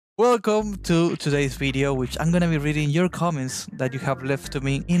Welcome to today's video, which I'm gonna be reading your comments that you have left to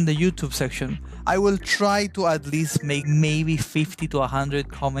me in the YouTube section. I will try to at least make maybe 50 to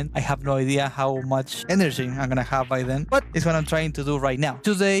 100 comments. I have no idea how much energy I'm gonna have by then, but it's what I'm trying to do right now.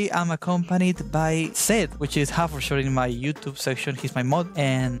 Today I'm accompanied by Seth, which is half for sure in my YouTube section. He's my mod,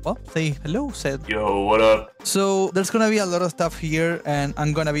 and well, say hello, Seth. Yo, what up? So there's gonna be a lot of stuff here, and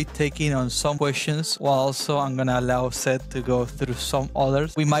I'm gonna be taking on some questions, while also I'm gonna allow Seth to go through some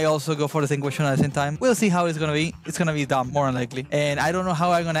others. We might also go for the same question at the same time. We'll see how it's gonna be. It's gonna be dumb, more than likely. And I don't know how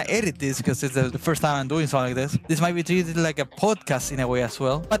I'm gonna edit this because it's the first time I'm doing something like this. This might be treated like a podcast in a way as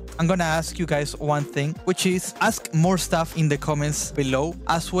well. But I'm gonna ask you guys one thing, which is ask more stuff in the comments below,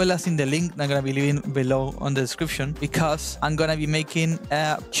 as well as in the link I'm gonna be leaving below on the description, because I'm gonna be making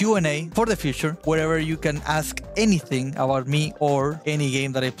a Q&A for the future, wherever you can ask anything about me or any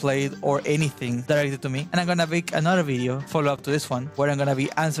game that I played or anything directed to me. And I'm gonna make another video follow up to this one where I'm gonna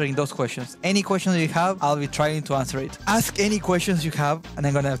be answering those questions. Any questions you have, I'll be trying to answer it. Ask any questions you have and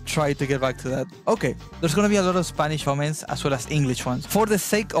I'm gonna try to get back to that. Okay, there's gonna be a lot of Spanish comments as well as English ones. For the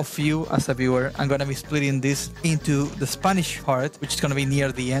sake of you as a viewer, I'm gonna be splitting this into the Spanish part, which is gonna be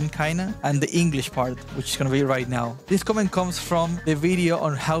near the end kinda, and the English part, which is gonna be right now. This comment comes from the video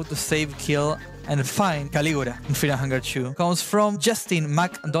on how to save, kill, and find Caligura in Fear and Hunger 2. Comes from Justin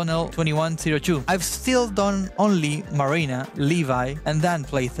McDonnell2102. I've still done only Marina, Levi, and Dan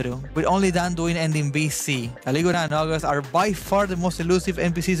playthrough, with only Dan doing ending BC. Caligura and August are by far the most elusive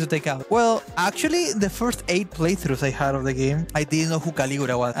NPCs to take out. Well, actually, the first 8 playthroughs I had of the game, I didn't know who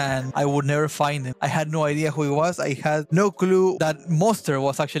Caligura was, and I would never find him. I had no idea who he was. I had no clue that Monster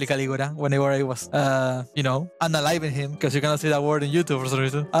was actually Caligura whenever I was, unaliving him, because you cannot say that word in YouTube for some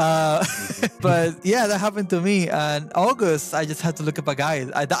reason. But yeah, that happened to me. And August, I just had to look up a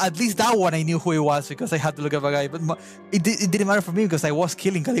guide. At least that one I knew who he was because I had to look up a guide. But it didn't matter for me because I was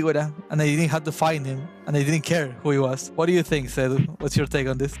killing Caligura and I didn't have to find him and I didn't care who he was. What do you think, Seth? What's your take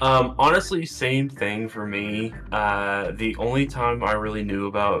on this? Honestly, same thing for me. The only time I really knew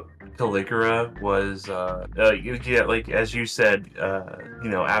about Caligura was, like as you said,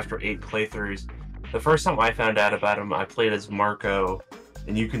 after 8 playthroughs. The first time I found out about him, I played as Marco.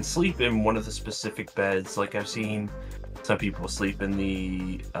 And you can sleep in one of the specific beds. Like I've seen some people sleep in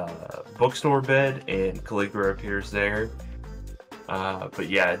the bookstore bed, and Caligura appears there. But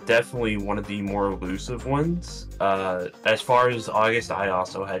yeah, definitely one of the more elusive ones. As far as August, I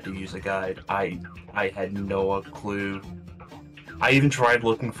also had to use a guide. I had no clue. I even tried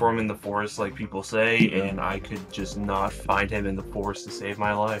looking for him in the forest, like people say, and I could just not find him in the forest to save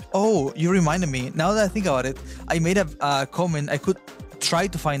my life. Oh, you reminded me. Now that I think about it, I made a comment. I could try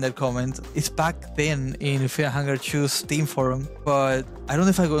to find that comment. It's back then in Fear and Hunger 2's Steam forum, but I don't know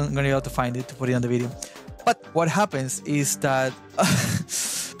if I'm going to be able to find it to put it on the video. But what happens is that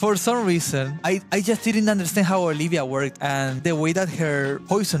for some reason, I just didn't understand how Olivia worked, and the way that her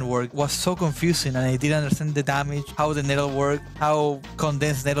poison worked was so confusing, and I didn't understand the damage, how the nettle worked, how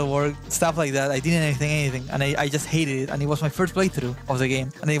condensed nettle worked, stuff like that. I didn't understand anything, and I just hated it, and it was my first playthrough of the game,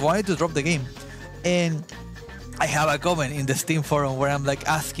 and I wanted to drop the game. And I have a comment in the Steam forum where I'm like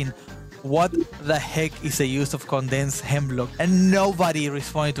asking, what the heck is the use of condensed hemlock? And nobody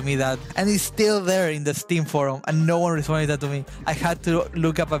responded to me that. And it's still there in the Steam forum and no one responded that to me. I had to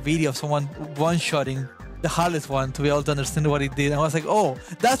look up a video of someone one-shotting the Heartless one to be able to understand what it did. And I was like, oh,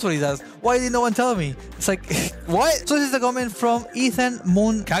 that's what it does. Why did no one tell me? It's like, what? So this is a comment from Ethan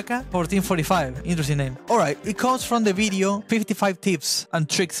Moon Kaka 1445. Interesting name. Alright, it comes from the video 55 tips and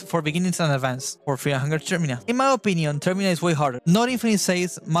tricks for beginners and advanced for Fear and Hunger Termina. In my opinion, Termina is way harder. Not infinite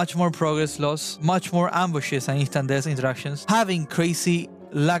saves, much more progress loss, much more ambushes and instant death interactions. Having crazy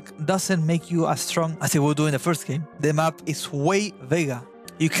luck doesn't make you as strong as it would do in the first game. The map is way Vega.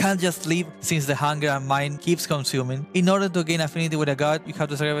 You can't just leave since the hunger and mind keeps consuming. In order to gain affinity with a god, you have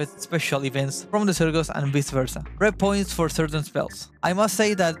to sacrifice special events from the circles and vice versa. Red points for certain spells. I must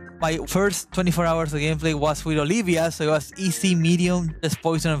say that my first 24 hours of gameplay was with Olivia, so it was easy, medium, just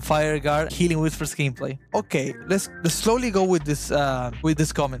poison and fire guard, healing whispers gameplay. Okay, let's slowly go with this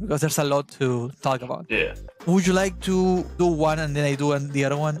comment because there's a lot to talk about. Yeah. Would you like to do one and then I do the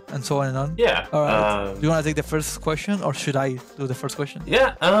other one and so on and on? Yeah. All right. Do you want to take the first question or should I do the first question? Yeah.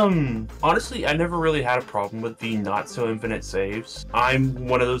 Honestly, I never really had a problem with the not so infinite saves. I'm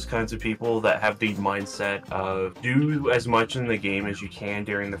one of those kinds of people that have the mindset of do as much in the game as you can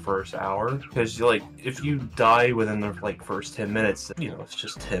during the first hour, because like if you die within the first 10 minutes, it's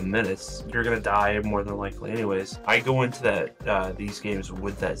just 10 minutes. You're gonna die more than likely anyways. I go into that these games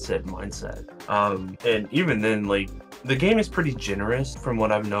with that said mindset. And even then, like the game is pretty generous from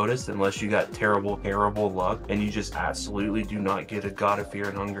what I've noticed, unless you got terrible luck and you just absolutely do not get a God of Fear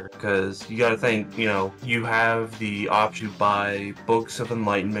and Hunger. Because you got to think, you know, you have the option to buy Books of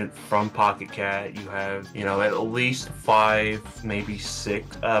Enlightenment from PocketCat. You have, you know, at least 5, maybe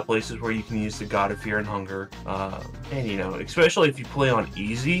 6 places where you can use the God of Fear and Hunger. And, you know, especially if you play on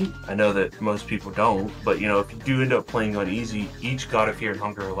easy, I know that most people don't, but, you know, if you do end up playing on easy, each God of Fear and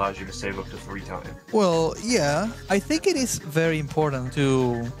Hunger allows you to save up to 3 times. Well, yeah, I think it is very important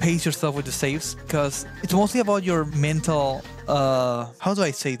to pace yourself with the saves because it's mostly about your mental. How do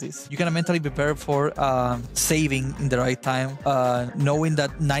I say this? You can mentally prepare for saving in the right time, knowing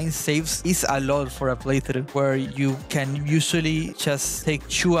that 9 saves is a lot for a playthrough, where you can usually just take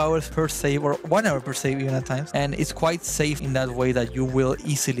 2 hours per save or 1 hour per save even at times, and it's quite safe in that way that you will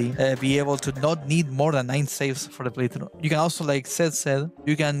easily be able to not need more than 9 saves for the playthrough. You can also, like Seth said,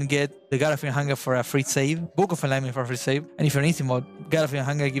 you can get the God of Fear and Hunger for a free save, Book of Enlightenment for a free save, and if you're in easy mode, God of Fear and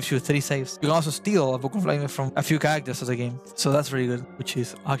Hunger gives you 3 saves. You can also steal a Book of Enlightenment from a few characters of the game, so that's really good, which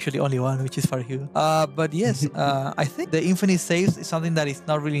is actually only 1, which is for you. But yes, I think the infinite saves is something that is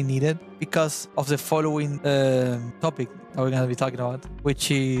not really needed because of the following topic that we're going to be talking about,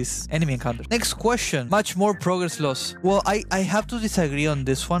 which is enemy encounters. Next question, much more progress loss. Well, I have to disagree on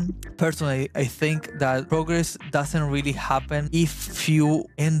this one. Personally, I think that progress doesn't really happen if you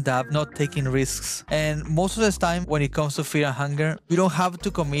end up not taking risks. And most of the time, when it comes to Fear and Hunger, you don't have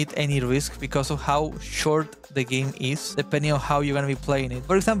to commit any risk because of how short the game is, depending on how you're going to be playing it.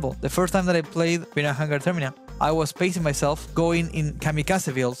 For example, the first time that I played Fear and Hunger Termina, I was pacing myself, going in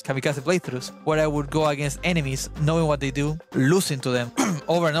kamikaze builds, kamikaze playthroughs, where I would go against enemies, knowing what they do, losing to them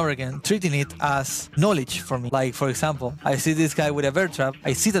over and over again, treating it as knowledge for me. Like, for example, I see this guy with a bear trap,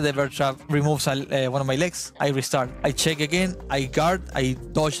 I see that the bear trap removes one of my legs, I restart. I check again, I guard, I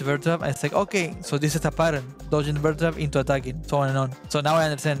dodge the bear trap, and it's like, okay, so this is a pattern, dodging the bear trap into attacking, so on and on. So now I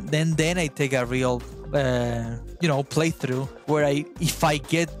understand. Then I take a real playthrough where if I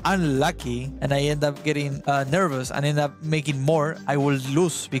get unlucky and I end up getting nervous and end up making more, I will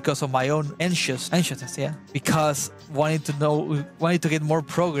lose because of my own anxiousness, because wanting to get more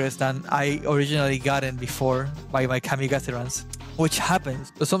progress than I originally gotten before by my kamikaze runs, which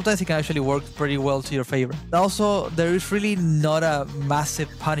happens. So sometimes it can actually work pretty well to your favor. Also, there is really not a massive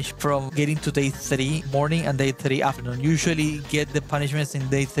punish from getting to day 3 morning and day 3 afternoon. You usually get the punishments in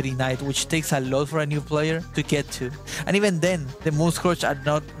day 3 night, which takes a lot for a new player to get to. And even then, the moon scorch are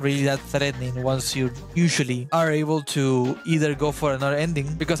not really that threatening once you usually are able to either go for another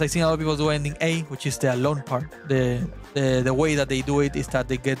ending, because I've seen a lot of people do ending A, which is the alone part. The way that they do it is that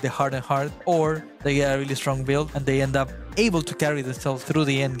they get the hardened heart, or they get a really strong build and they end up able to carry themselves through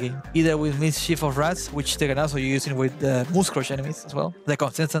the end game, either with Mischief of Rats, which they can also use with the Moose Crush enemies as well, the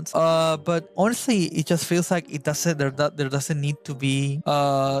Consistence. But honestly, it just feels like there doesn't need to be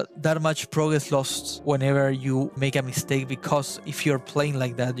that much progress lost whenever you make a mistake, because if you're playing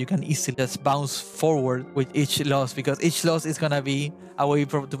like that, you can easily just bounce forward with each loss, because each loss is gonna be a way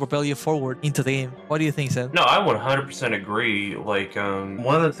to propel you forward into the game. What do you think, Seth? No, I 100% agree. Like,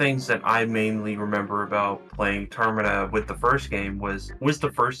 one of the things that I mainly remember about playing Termina with the first game was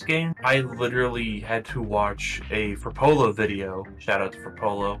the first game, I literally had to watch a Frapolo video, shout out to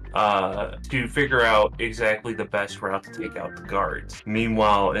Frapolo, to figure out exactly the best route to take out the guards.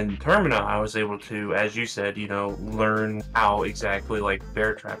 Meanwhile, in Termina, I was able to, as you said, learn how exactly like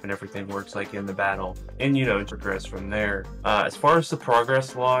bear trap and everything works like in the battle, and progress from there. As far as the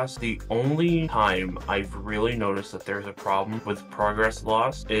progress loss, the only time I've really noticed that there's a problem with progress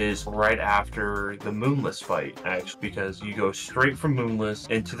loss is right after the Moonless fight, actually, because you go straight from Moonless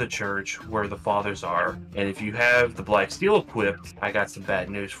into the church where the fathers are, and if you have the Black Steel equipped, I got some bad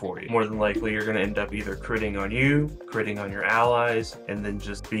news for you. More than likely, you're going to end up either critting on you, critting on your allies, and then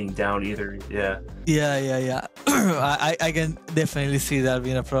just being down either. Yeah. I can definitely see that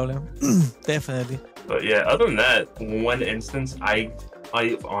being a problem. Definitely. But yeah, other than that, one instance,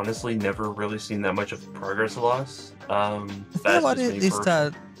 I've honestly never really seen that much of progress loss. The thing about it is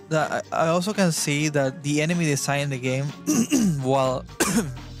that I also can see that the enemy design in the game,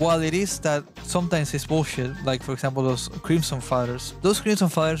 while it is that sometimes it's bullshit, like for example those Crimson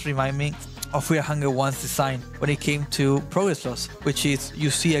Fathers remind me of Fear Hunger 1's design when it came to progress loss, which is you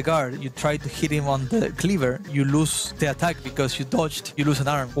see a guard, you try to hit him on the cleaver, you lose the attack because you dodged, you lose an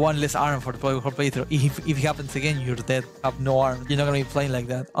arm, one less arm for the playthrough. If it happens again, you're dead, have no arm. You're not gonna be playing like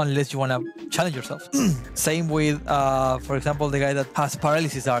that unless you wanna challenge yourself. Same with, for example, the guy that has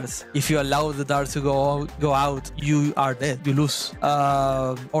paralysis darts. If you allow the darts to go out, you are dead, you lose.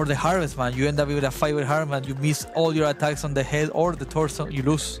 Or the Harvestman, you end up with a fight with Harvestman, you miss all your attacks on the head or the torso, you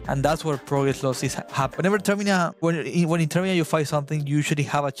lose, and that's where progress progress loss is happen. Whenever Termina, when in Termina you fight something, you usually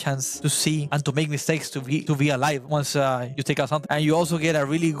have a chance to see and to make mistakes to be alive once you take out something. And you also get a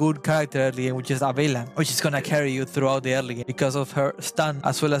really good character early game, which is Avela, which is gonna carry you throughout the early game because of her stun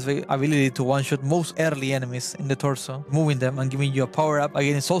as well as the ability to one-shot most early enemies in the torso, moving them and giving you a power-up by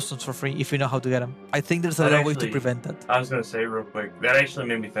getting soul stones for free if you know how to get them. I think there's a lot of ways to prevent that. I was gonna say real quick, that actually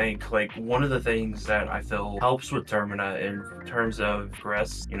made me think, like, one of the things that I feel helps with Termina in terms of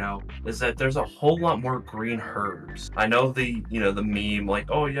progress, you know, is that there's a whole lot more green herbs. I know the meme, like,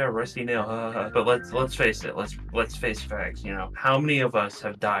 oh yeah, rusty nail, but let's face it, let's face facts, you know. How many of us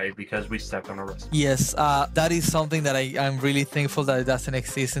have died because we stepped on a rusty? Yes, that is something that I'm really thankful that it doesn't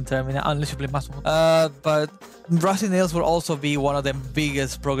exist in Termina unless you play Massimo. But rusty nails will also be one of the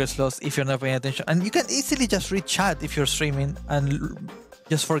biggest progress loss if you're not paying attention. And you can easily just read chat if you're streaming and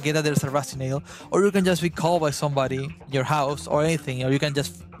just forget that there's a rusty nail, or you can just be called by somebody in your house or anything, or you can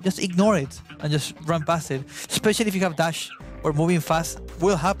just ignore it and just run past it. Especially if you have dash or moving fast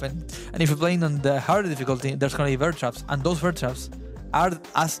will happen. And if you're playing on the harder difficulty, there's gonna be bear traps, and those bear traps are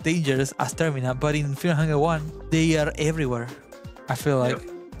as dangerous as Termina, but in Fear Hunger 1 they are everywhere. I feel like,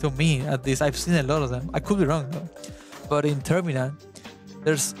 to me at least, I've seen a lot of them. I could be wrong though, but in Termina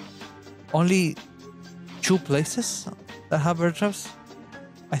there's only 2 places that have bear traps,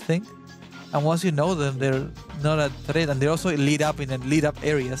 I think. And once you know them, they're not a threat, and they also lead up in lead up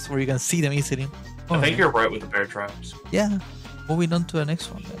areas where you can see them easily. I think you're right with the bear traps. Yeah. Moving on to the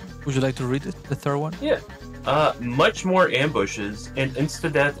next one then. Would you like to read it, the third one? Yeah. Much more ambushes and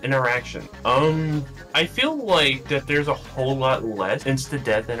insta-death interaction. I feel like that there's a whole lot less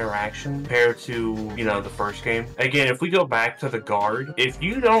insta-death interaction compared to, you know, the first game. Again, if we go back to the guard, if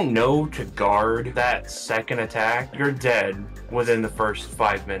you don't know to guard that second attack, you're dead within the first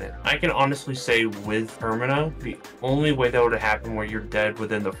 5 minutes. I can honestly say with Termina, the only way that would happen where you're dead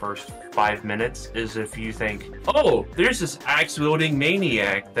within the first 5 minutes is if you think, oh, there's this axe-wielding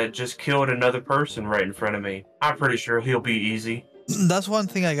maniac that just killed another person right in front of me. I'm pretty sure he'll be easy. That's one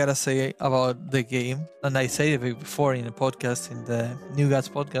thing I gotta say about the game, and I said it before in the podcast, in the New Gods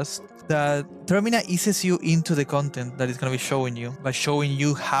podcast, that Termina eases you into the content that it's gonna be showing you by showing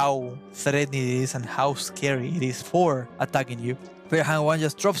you how threatening it is and how scary it is for attacking you. Fear Hunger 1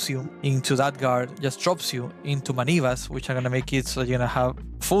 just drops you into that guard, just drops you into Manivas, which are gonna make it so you're gonna have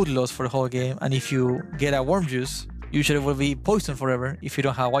food loss for the whole game, and if you get a worm juice, usually will be poisoned forever if you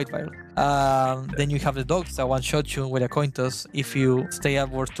don't have white vial. Then you have the dogs that one-shot you with a coin toss if you stay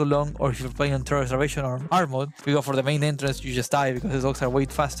upwards too long, or if you're playing on Terror Reservation or R mode. If you go for the main entrance, you just die because the dogs are way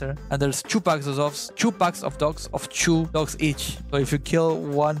faster. And there's 2 packs of dogs, 2 packs of dogs of 2 dogs each. So if you kill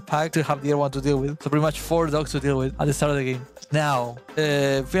 1 pack, you have the other one to deal with. So pretty much 4 dogs to deal with at the start of the game. Now,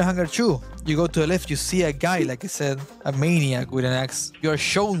 Fear Hunger 2, you go to the left, you see a guy, like I said, a maniac with an axe. You are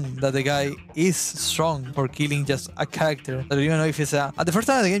shown that the guy is strong for killing just a character that you don't know if it's at the first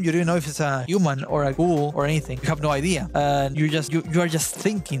time of the game, you don't know if it's a human or a ghoul or anything. You have no idea. And you are just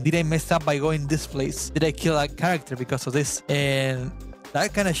thinking, did I mess up by going this place? Did I kill a character because of this? And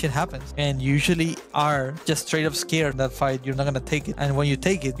that kind of shit happens, and you usually are just straight up scared in that fight. You're not gonna take it, and when you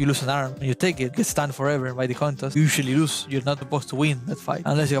take it, you lose an arm. When you take it, you get stunned forever by the contest. You usually lose. You're not supposed to win that fight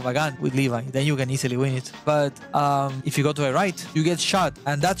unless you have a gun with Levi. Then you can easily win it. But if you go to the right, you get shot,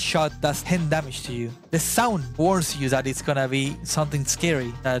 and that shot does 10 damage to you. The sound warns you that it's gonna be something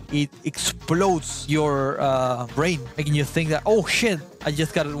scary, that it explodes your brain, making you think that, oh shit, I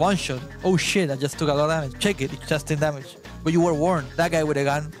just got 1 shot. Oh shit, I just took a lot of damage. Check it, it's just 10 damage. But you were warned. That guy with a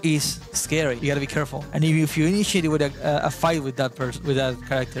gun is scary. You gotta be careful. And if you initiate with a fight with that person, with that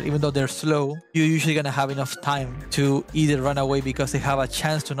character, even though they're slow, you're usually gonna have enough time to either run away because they have a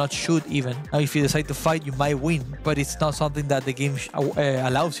chance to not shoot even. Now, if you decide to fight, you might win, but it's not something that the game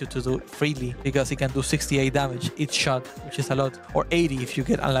allows you to do freely, because it can do 68 damage each shot, which is a lot, or 80 if you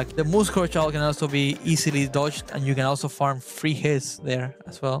get unlucky. The Moose Crocodile can also be easily dodged, and you can also farm free hits there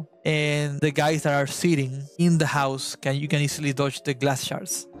as well. And the guys that are sitting in the house, you can easily dodge the glass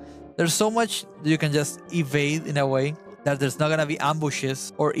shards. There's so much that you can just evade in a way that there's not gonna be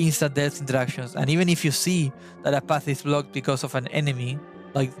ambushes or instant death interactions. And even if you see that a path is blocked because of an enemy,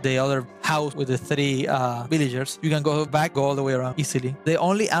 like the other house with the 3 villagers, you can go back, go all the way around easily. The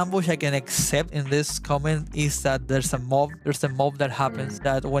only ambush I can accept in this comment is that there's a mob that happens,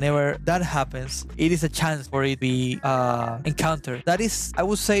 that whenever that happens, it is a chance for it to be encountered. That is, I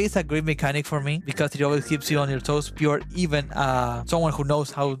would say, it's a great mechanic for me, because it always keeps you on your toes. You're even someone who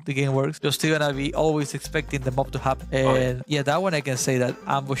knows how the game works, you're still gonna be always expecting the mob to happen. And yeah, that one I can say that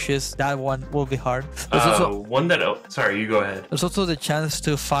ambushes, that one will be hard. There's also one that, sorry, you go ahead. There's also the chance just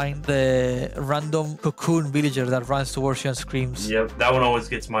to find the random cocoon villager that runs towards you and screams. Yep, that one always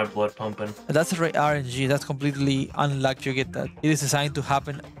gets my blood pumping. That's a right RNG. That's completely unlucky you get that. It is designed to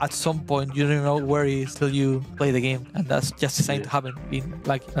happen at some point. You don't even know where it is till you play the game, and that's just designed to happen. Being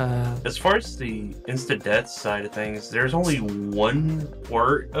like, as far as the instant death side of things, there's only one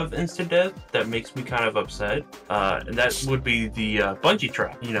part of instant death that makes me kind of upset, and that would be the bungee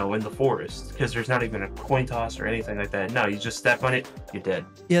trap. You know, in the forest, because there's not even a coin toss or anything like that. No, you just step on it, you're dead.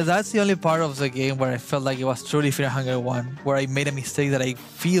 Yeah, that's the only part of the game where I felt like it was truly Fear and Hunger 1, where I made a mistake that I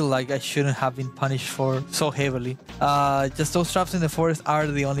feel like I shouldn't have been punished for so heavily. Just those traps in the forest are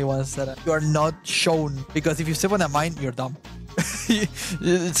the only ones that you are not shown, because if you step on a mine, you're dumb.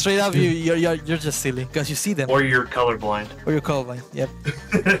 Straight up, you're just silly because you see them. Or you're colorblind. Or you're colorblind. Yep.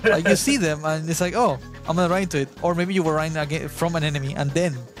 Like you see them and it's like, oh, I'm gonna run into it. Or maybe you were running again from an enemy, and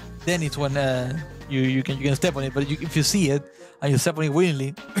then it's when you can step on it. But if you see it and you step on it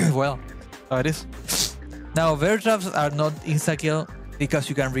willingly, well, so it is. Now, bear traps are not insta kill because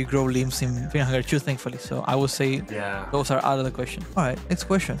you can regrow limbs in Fear and Hunger 2, thankfully. So I would say those are out of the question. All right, next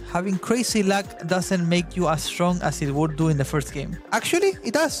question. Having crazy luck doesn't make you as strong as it would do in the first game. Actually,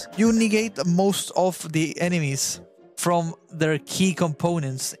 it does. You negate most of the enemies from their key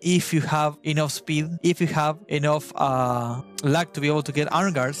components if you have enough speed, if you have enough luck to be able to get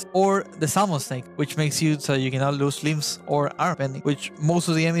arm guards, or the salmon snake, which makes you so you cannot lose limbs or arm bending, which most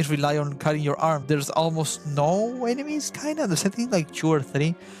of the enemies rely on cutting your arm. There's almost no enemies, kind of. There's I think like 2 or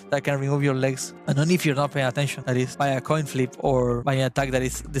 3 that can remove your legs, and only if you're not paying attention. That is by a coin flip or by an attack that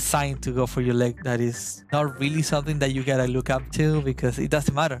is designed to go for your leg. That is not really something that you gotta look up to because it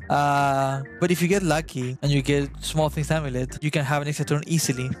doesn't matter. But if you get lucky and you get small things amulet, you can have an extra turn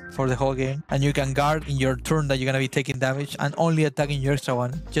easily for the whole game, and you can guard in your turn that you're gonna be taking damage and only attacking your extra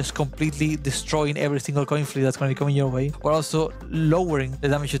one, just completely destroying every single coin flip that's gonna be coming your way, or also lowering the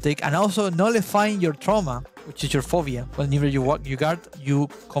damage you take and also nullifying your trauma, which is your phobia. Whenever you guard, you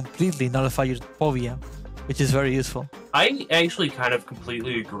completely nullify your phobia, which is very useful. I actually kind of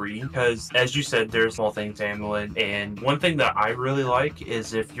completely agree because, as you said, there's small things amulet, and one thing that I really like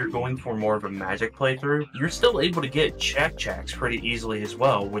is if you're going for more of a magic playthrough, you're still able to get checks pretty easily as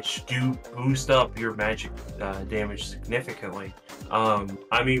well, which do boost up your magic damage significantly.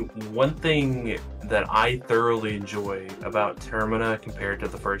 I mean, one thing that I thoroughly enjoy about Termina compared to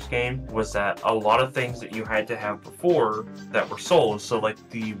the first game was that a lot of things that you had to have before that were souls, so like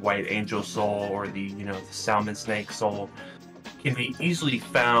the white angel soul or the, you know, the salmon snake soul, can be easily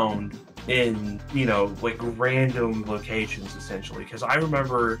found in, you know, like random locations essentially. Because I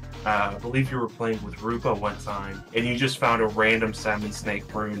remember, I believe you were playing with Rupa one time and you just found a random salmon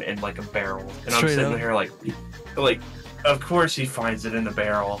snake rune in like a barrel, and I'm sitting here like of course he finds it in the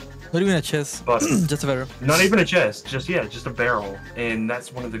barrel. Not even a chest, but just a barrel. Not even a chest, just a barrel. And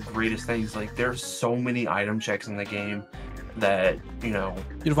that's one of the greatest things. Like, there's so many item checks in the game that, you know,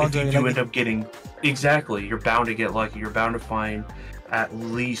 you're bound if you do end up getting, exactly, you're bound to get lucky. You're bound to find at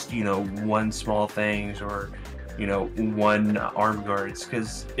least, you know, one small things or, you know, one arm guards,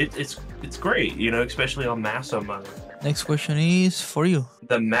 because it's great, you know, especially on Masso mode. Next question is for you.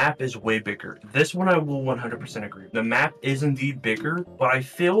 The map is way bigger. This one I will 100% agree. The map is indeed bigger, but I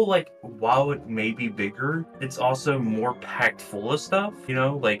feel like while it may be bigger, it's also more packed full of stuff, you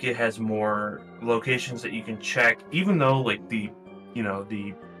know, like it has more locations that you can check, even though like the, you know,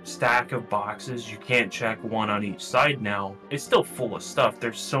 the stack of boxes, you can't check one on each side now. It's still full of stuff.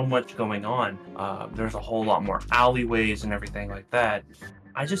 There's so much going on. There's a whole lot more alleyways and everything like that.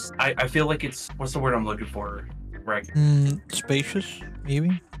 I feel like it's, what's the word I'm looking for? Right. Spacious,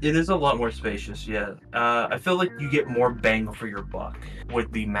 maybe? It is a lot more spacious, yeah. I feel like you get more bang for your buck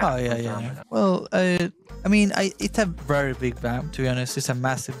with the map. Oh, yeah. Well, I mean, it's a very big map, to be honest. It's a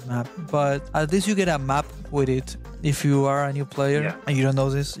massive map, but at least you get a map with it. If you are a new player and you don't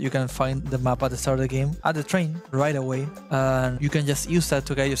know this, you can find the map at the start of the game at the train right away, and you can just use that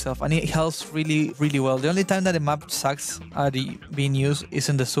to guide yourself, and it helps really, really well. The only time that the map sucks at being used is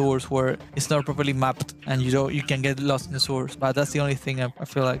in the sewers, where it's not properly mapped and you can get lost in the sewers. But that's the only thing I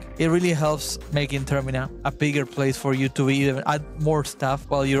feel like. It really helps making Termina a bigger place for you to even add more stuff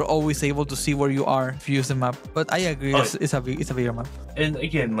while you're always able to see where you are if you use the map. But I agree, it's a bigger map. And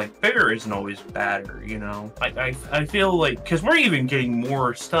again, like, bigger isn't always badder, you know? I feel like, because we're even getting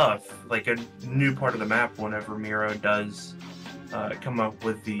more stuff, like a new part of the map whenever Miro does come up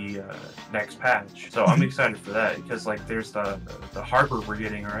with the next patch. So I'm excited for that, because like there's the harbor we're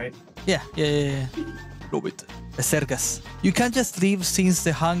getting, right? Yeah. Love it. The Cercas. You can't just leave since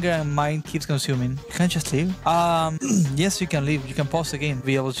the hunger and mind keeps consuming. You can't just leave. Yes, you can leave. You can pause the game,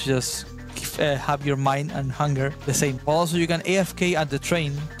 be able to just have your mind and hunger the same. Also, you can AFK at the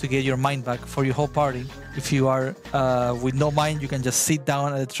train to get your mind back for your whole party. If you are with no mind, you can just sit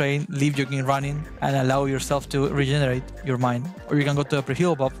down at the train, leave your game running, and allow yourself to regenerate your mind. Or you can go to a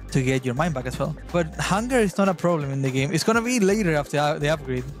pre-heal buff to get your mind back as well. But hunger is not a problem in the game. It's gonna be later after the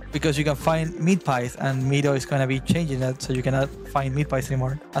upgrade, because you can find meat pies, and Mido is gonna be changing that, so you cannot find meat pies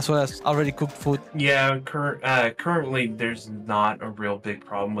anymore, as well as already cooked food. Yeah, currently there's not a real big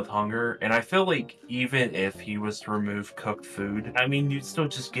problem with hunger, and I feel like even if he was to remove cooked food, I mean, you'd still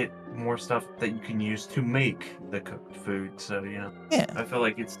just get more stuff that you can use to make the cooked food. So Yeah, I feel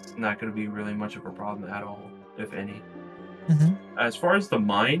like it's not going to be really much of a problem at all, if any. Mhm. As far as the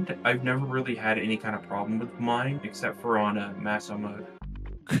mind, I've never really had any kind of problem with mind, except for on Maso mode.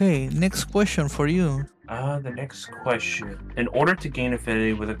 Okay, next question for you. The next question. In order to gain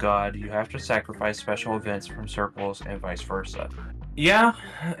affinity with a god, you have to sacrifice special events from circles and vice versa. Yeah,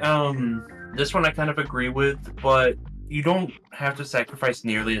 this one I kind of agree with, but you don't have to sacrifice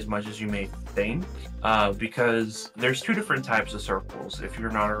nearly as much as you may think, because there's two different types of circles. If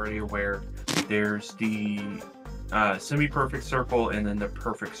you're not already aware, there's the semi-perfect circle and then the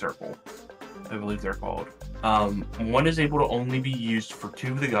perfect circle, I believe they're called. One is able to only be used for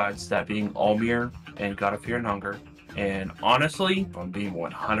two of the gods, that being Almir and God of Fear and Hunger. And honestly, if I'm being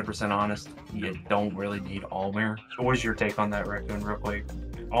 100% honest, you don't really need Almir. So what is your take on that, Raccoon, real quick?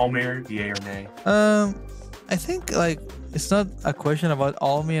 Almir, yay or nay? I think like it's not a question about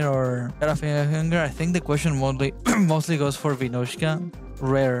Almir or God of Fear and Hunger. I think the question mostly goes for Vinoshka,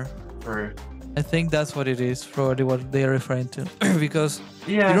 rare. Or I think that's what it is, probably what they are referring to. Because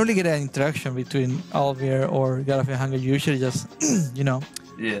you don't really get an interaction between Almir or God of Fear and Hunger. You usually just,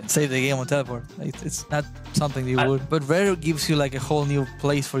 save the game on teleport. It's not something you would. But Rare gives you like a whole new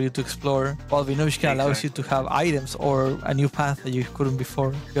place for you to explore, while Vinoshka allows you to have items or a new path that you couldn't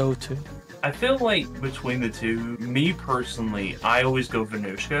before go to. I feel like between the two, me personally, I always go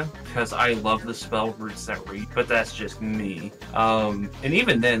Venushka because I love the spell roots that read, but that's just me. And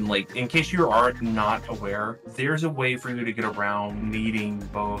even then, like, in case you are not aware, there's a way for you to get around needing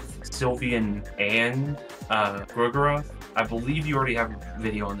both Sylvian and Gorgoroth. I believe you already have a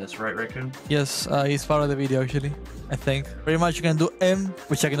video on this, right, Raccoon? Yes, it's part of the video actually. I think pretty much you can do M,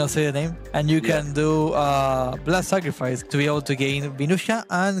 which I cannot say the name, and you can do Blood Sacrifice to be able to gain Venushka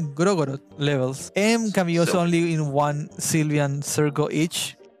and Gorgoroth levels. M can be also only in one Sylvian circle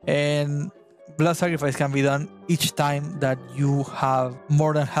each, and Blood Sacrifice can be done each time that you have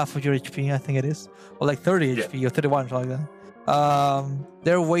more than half of your HP, I think it is, or like 30 HP or 31, something like that.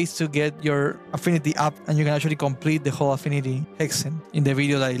 There are ways to get your affinity up, and you can actually complete the whole affinity hexen in the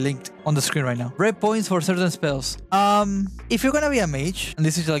video that I linked on the screen right now. Red points for certain spells. If you're gonna be a mage and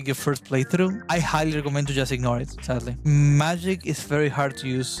this is like your first playthrough, I highly recommend to just ignore it, sadly. Magic is very hard to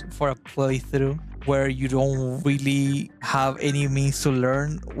use for a playthrough where you don't really have any means to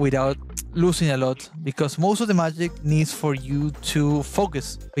learn without losing a lot, because most of the magic needs for you to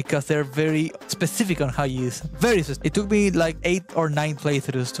focus, because they're very specific on how you use it. It took me like 8 or 9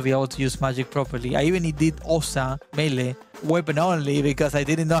 playthroughs to be able to use magic properly. I even did Osa melee weapon only because I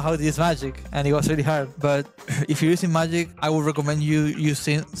didn't know how to use magic, and it was really hard. But if you're using magic, I would recommend you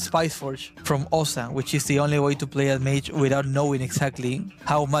using Spice Forge from Osa, which is the only way to play a mage without knowing exactly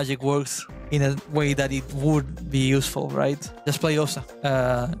how magic works in a way that it would be useful, right? Just play Osa.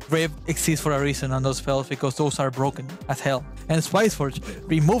 Rev exists for a reason on those spells because those are broken as hell. And Spice Forge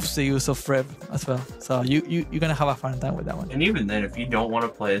removes the use of Rev as well. So you're gonna have a fun time with that one. And even then, if you don't want to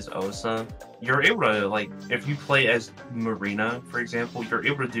play as Osa, you're able to, like, if you play as Marina, for example, you're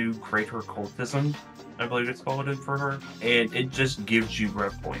able to do Greater Occultism, I believe it's called it for her, and it just gives you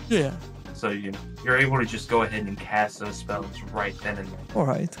Rev points. Yeah. So you're able to just go ahead and cast those spells right then and there.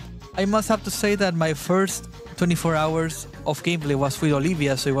 Alright. I must have to say that my first 24 hours of gameplay was with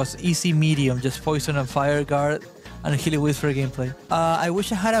Olivia, so it was easy medium, just poison and fire guard and Healy Whisper gameplay. I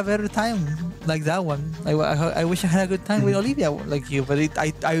wish I had a better time like that one. I wish I had a good time with Olivia like you, but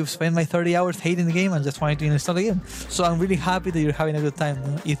I spent my 30 hours hating the game and just wanted to install the game. So I'm really happy that you're having a good time,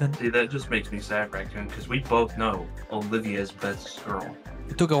 Ethan. See, that just makes me sad, Raccoon, because we both know Olivia's best girl.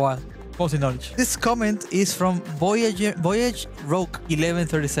 It took a while. Mostly knowledge. This comment is from Voyage Rogue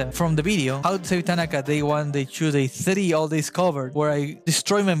 1137 from the video How to Save Tanaka Day 1 Day 2 Day 3 All Days Covered, where I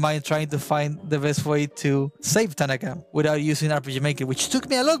destroy my mind trying to find the best way to save Tanaka without using RPG Maker, which took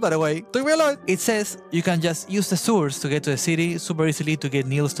me a lot, by the way. It says you can just use the sewers to get to the city super easily to get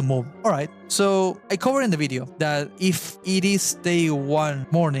needles to move. Alright, so I covered in the video that if it is day 1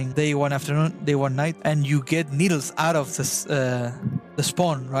 morning, day 1 afternoon, day 1 night, and you get needles out of the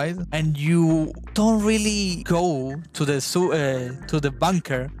spawn, right? And you don't really go to the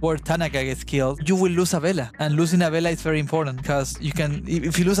bunker where Tanaka gets killed, you will lose a Vela. And losing a Vela is very important because you can,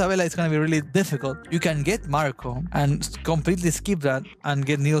 if you lose a Vela, it's gonna be really difficult. You can get Marco and completely skip that and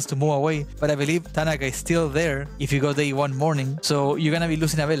get Niels to move away. But I believe Tanaka is still there if you go day one morning. So you're gonna be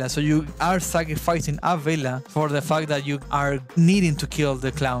losing a Vela. So you are sacrificing a Vela for the fact that you are needing to kill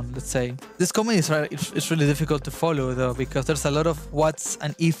the clown, let's say. This comment is it's really difficult to follow though, because there's a lot of what's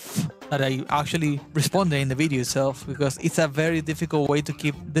and if that I actually responded in the video itself, because it's a very difficult way to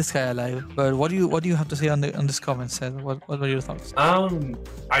keep this guy alive. But what do you have to say on this comment, Seth? What were your thoughts?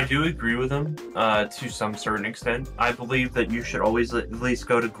 I do agree with him to some certain extent. I believe that you should always at least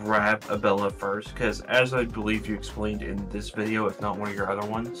go to grab a Bella first, because as I believe you explained in this video, if not one of your other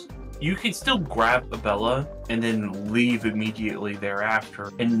ones, you can still grab a Bella and then leave immediately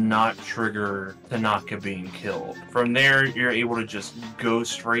thereafter and not trigger Tanaka being killed. From there, you're able to just go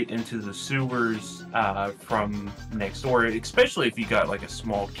straight into the sewers from next door, especially if you got like a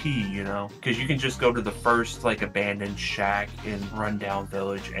small key, you know, because you can just go to the first like abandoned shack in rundown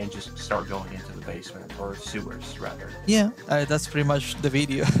village and just start going into the basement or sewers rather. Yeah, that's pretty much the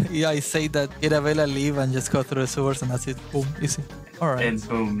video. Yeah, I say that get a Vela, leave, and just go through the sewers, and that's it. Boom, easy. All right. And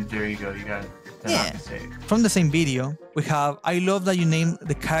boom, there you go. You got it. Yeah. From the same video, we have I love that you named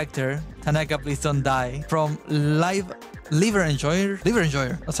the character Tanaka Please Don't Die from Liver Enjoyer.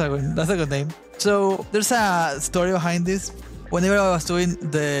 That's a good name. So there's a story behind this. Whenever I was doing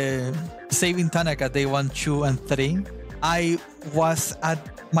the Saving Tanaka Day 1, 2, and 3, I was at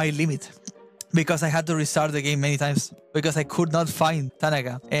my limit because I had to restart the game many times because I could not find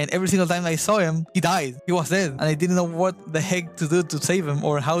Tanaka. And every single time I saw him, he died. He was dead. And I didn't know what the heck to do to save him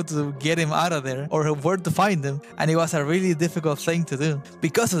or how to get him out of there or where to find him. And it was a really difficult thing to do.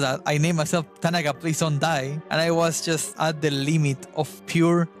 Because of that, I named myself Tanaka Please Don't Die. And I was just at the limit of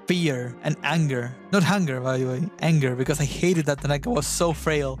pure fear and anger. Not hunger, by the way. Anger, because I hated that Tanaka was so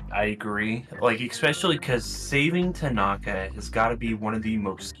frail. I agree. Like, especially because saving Tanaka has got to be one of the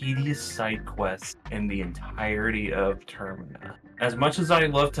most tedious side quests in the entirety of Termina. As much as I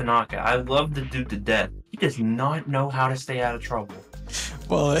love Tanaka, I love the dude to death. He does not know how to stay out of trouble.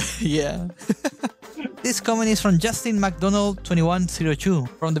 Well, yeah. This comment is from Justin McDonald 2102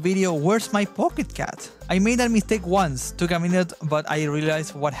 from the video Where's My PocketCat? I made that mistake once, took a minute, but I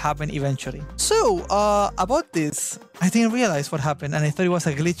realized what happened eventually. So, about this, I didn't realize what happened and I thought it was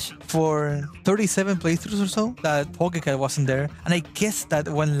a glitch for 37 playthroughs or so that PocketCat wasn't there. And I guess that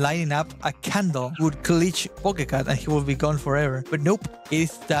when lighting up a candle would glitch PocketCat and he would be gone forever. But nope,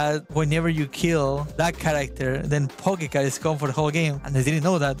 it's that whenever you kill that character, then PocketCat is gone for the whole game. And I didn't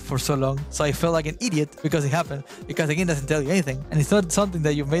know that for so long. So I felt like an idiot because it happened. Because the game doesn't tell you anything. And it's not something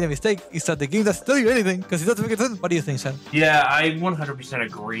that you made a mistake, it's that the game doesn't tell you anything. Because it doesn't make sense. What do you think, Sam? Yeah, I 100%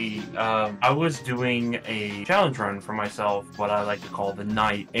 agree. I was doing a challenge run for myself, what I like to call the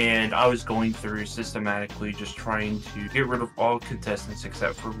night, and I was going through systematically just trying to get rid of all contestants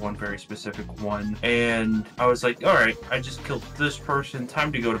except for one very specific one. And I was like, all right, I just killed this person.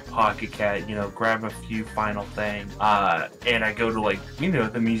 Time to go to PocketCat, you know, grab a few final things. And I go to like, you know,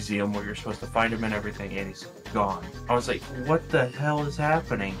 the museum where you're supposed to find him and everything, and he's gone. I was like, what the hell is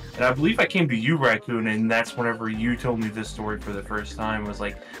happening? And I believe I came to you, Raccoon, and that's whenever you told me this story for the first time. Was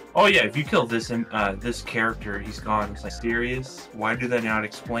like, oh yeah, if you kill this this character, he's gone. I was like, serious? Why do they not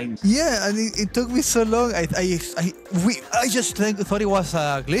explain? Yeah, and it took me so long. I just thought it was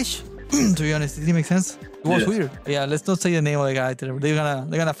a glitch. To be honest, it didn't make sense. It was weird. Yeah, let's not say the name of the guy.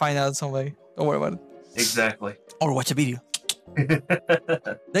 They're gonna find out some way. Don't worry about it. Exactly. Or watch a video.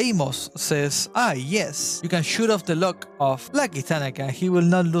 Deimos says, yes, you can shoot off the lock of Lucky Tanaka. He will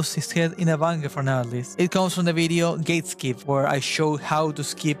not lose his head in a bunker for now at least. It comes from the video Gate Skip, where I showed how to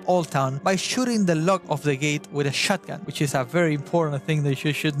skip Old Town by shooting the lock of the gate with a shotgun, which is a very important thing that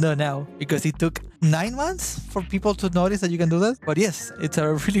you should know now, because it took 9 months for people to notice that you can do that. But yes, it's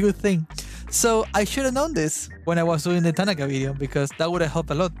a really good thing. So I should have known this when I was doing the Tanaka video, because that would have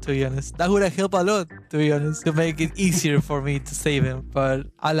helped a lot, to be honest. That would have helped a lot, to be honest, to make it easier for me to save him. But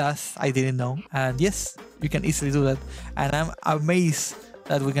alas, I didn't know. And yes, you can easily do that. And I'm amazed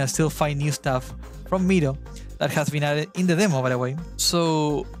that we can still find new stuff from Miro that has been added in the demo, by the way.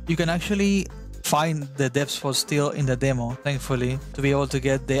 So you can actually find the depth spot still in the demo, thankfully, to be able to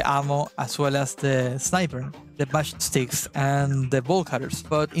get the ammo as well as the sniper. the matchsticks and the bolt cutters.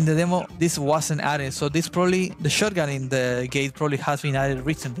 But in the demo, this wasn't added. So this probably, the shotgun in the gate probably has been added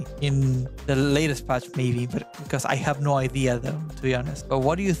recently in the latest patch maybe, but because I have no idea though, to be honest. But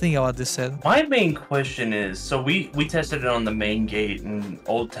what do you think about this set? My main question is, so we tested it on the main gate in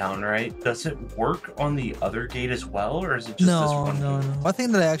Old Town, right? Does it work on the other gate as well, or is it just this one? No. One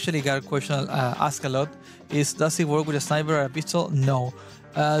thing that I actually got a question asked a lot is, does it work with a sniper or a pistol? No.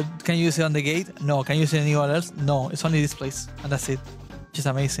 Can you use it on the gate? No. Can you use it anywhere else? No. It's only this place, and that's it. Which is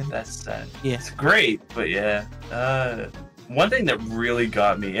amazing. That's sad. Yeah. It's great, but yeah. One thing that really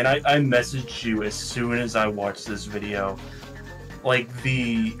got me, and I messaged you as soon as I watched this video, like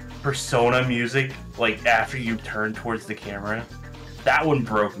the Persona music, like after you turn towards the camera, that one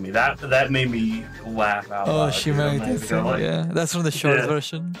broke me. That made me laugh out loud. Oh, she made it. Yeah, that's from the short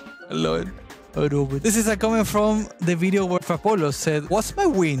version. I love it. This is a comment from the video where Frapolo said, "What's my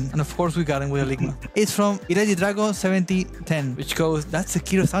win?" And of course we got him with a Ligma. It's from Iredi Drago 7010, which goes, "That's a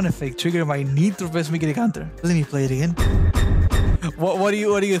Kiro sound effect, trigger my need to press make it a counter." Let me play it again. What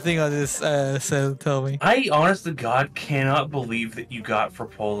do you think of this, Seth? Tell me. I honest to God cannot believe that you got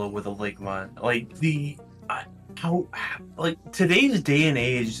Frapolo with a Ligma. Like like today's day and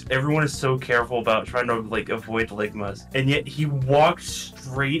age, everyone is so careful about trying to like avoid ligmas, and yet he walked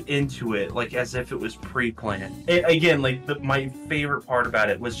straight into it like as if it was pre-planned. And again, like my favorite part about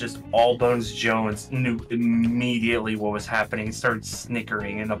it was just All Bones Jones knew immediately what was happening and started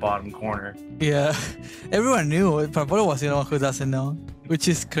snickering in the bottom corner. Yeah, everyone knew. Pablo was the one who doesn't know, which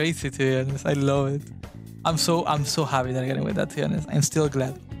is crazy to be honest. I love it. I'm so happy that I got it with that, to be honest. I'm still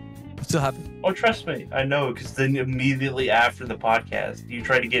glad. I'm still happy. Oh, trust me, I know, because then immediately after the podcast, you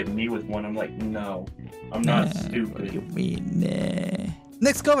tried to get me with one. I'm like, no, I'm not stupid. What do you mean?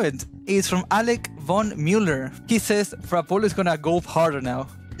 Next comment is from Alec von Mueller. He says, Frapolo is gonna go harder now.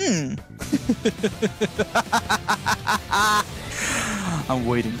 I'm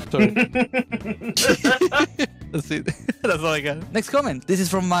waiting. Sorry. That's it. That's all I got. Next comment. This is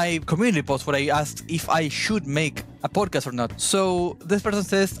from my community post where I asked if I should make a podcast or not. So this person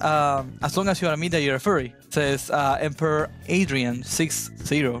says, as long as you admit that you're a furry. Says Emperor Adrian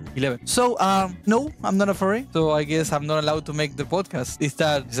 6011. So no, I'm not a furry. So I guess I'm not allowed to make the podcast.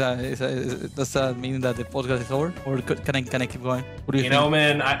 Does that mean that the podcast is over, or can I keep going? What do you think? Know,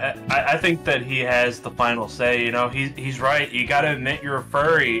 man, I think that he has the final say. You know, he's right. You got to admit you're a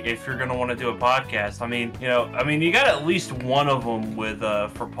furry if you're gonna want to do a podcast. I mean, you got at least one of them with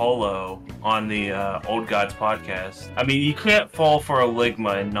Frapolo on the Old Gods podcast. I mean, you can't fall for a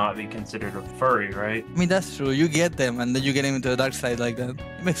Ligma and not be considered a furry, right? I mean, that's true. You get them, and then you get them into the dark side like that.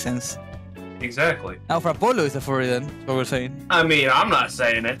 It makes sense. Exactly. Now, Frapolo is a furry then, that's what we're saying. I mean, I'm not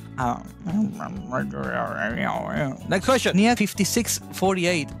saying it. Next question.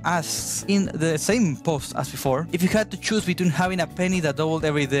 Nia5648 asks, in the same post as before, if you had to choose between having a penny that doubled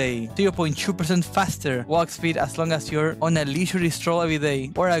every day, 0.2% faster walk speed as long as you're on a leisurely stroll every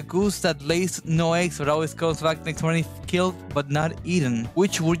day, or a goose that lays no eggs but always comes back next morning killed but not eaten,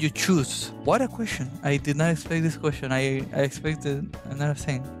 which would you choose? What a question. I did not expect this question. I expected another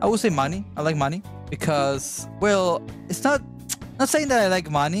thing. I would say money. I like money because, well, it's not saying that I like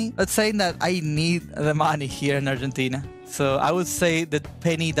money, but saying that I need the money here in Argentina. So I would say the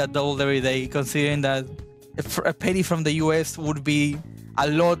penny that doubled every day, considering that a penny from the US would be a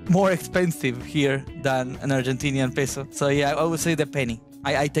lot more expensive here than an Argentinian peso. So yeah, I would say the penny.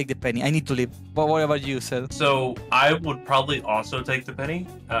 I take the penny. I need to live. But what about you, Seth? So I would probably also take the penny.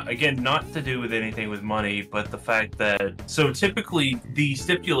 Again, not to do with anything with money, but the fact that, so typically the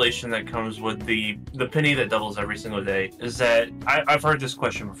stipulation that comes with the penny that doubles every single day is that, I've heard this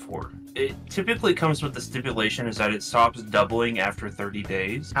question before. It typically comes with the stipulation is that it stops doubling after 30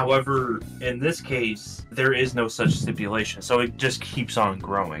 days. However, in this case, there is no such stipulation. So it just keeps on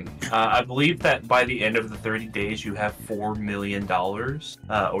growing. I believe that by the end of the 30 days, you have $4 million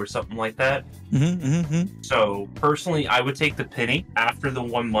or something like that. So personally, I would take the penny. After the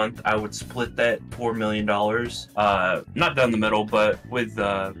 1 month, I would split that $4 million, not down the middle, but with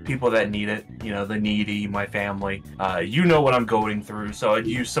people that need it, you know, the needy, my family. You know what I'm going through, so I'd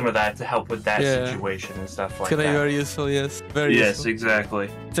use some of that to help with that situation and stuff like that. It's gonna be very useful, yes. Very useful. Yes,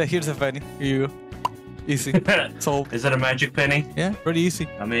 exactly. So here's a penny. Here you go. Easy. Solved. Is that a magic penny? Yeah, pretty easy.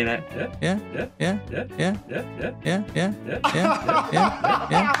 I mean,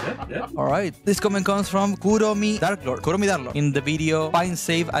 All right. This comment comes from Kuromi Darklord in the video Find,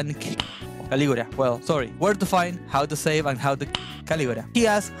 Save, and Kill. Caligura. Well, sorry. Where to find, how to save, and how to Caligura. He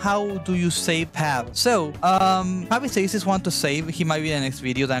asks, how do you save Pab? So, Pab is the easiest one to save. He might be the next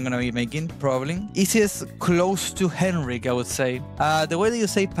video that I'm gonna be making, probably. Easiest close to Henrik, I would say. The way that you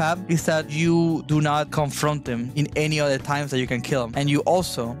save Pab is that you do not confront him in any other times that you can kill him. And you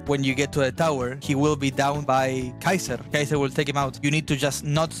also, when you get to the tower, he will be down by Kaiser. Kaiser will take him out. You need to just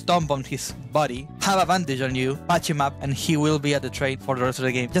not stomp on his body, have a bandage on you, patch him up, and he will be at the train for the rest of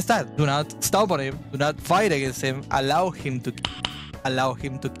the game. Just that. Do not stomp on him. Do not fight against him. Allow him to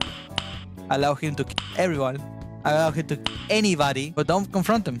everyone. Allow him to anybody, but don't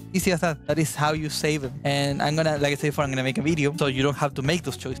confront him. Easy as that. That is how you save him. And I'm gonna, like I said before, I'm gonna make a video so you don't have to make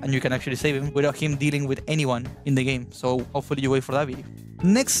those choices and you can actually save him without him dealing with anyone in the game. So hopefully you wait for that video.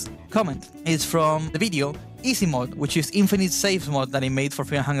 Next comment is from the video Easy Mod, which is Infinite Saves mod that I made for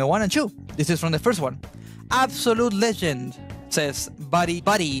Fear Hunger 1 and 2. This is from the first one. Absolute legend, says Buddy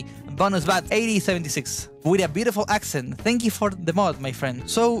Bonus Bat 8076 with a beautiful accent. Thank you for the mod, my friend.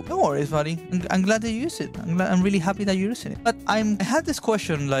 So no worries, buddy. I'm glad that you use it. I'm really happy that you're using it. But I had this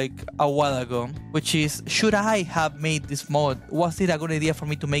question like a while ago, which is, should I have made this mod? Was it a good idea for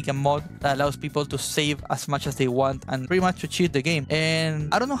me to make a mod that allows people to save as much as they want and pretty much to cheat the game?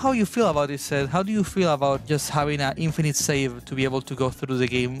 And I don't know how you feel about this, Seth. How do you feel about just having an infinite save to be able to go through the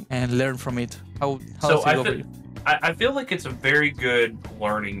game and learn from it? How does it go for you? I feel like it's a very good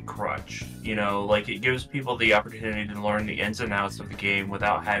learning crutch. You know, like it gives people the opportunity to learn the ins and outs of the game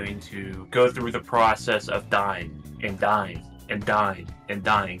without having to go through the process of dying and dying and dying and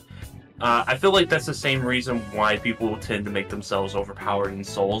dying. I feel like that's the same reason why people tend to make themselves overpowered in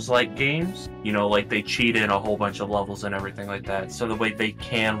Souls-like games. You know, like they cheat in a whole bunch of levels and everything like that, so the way they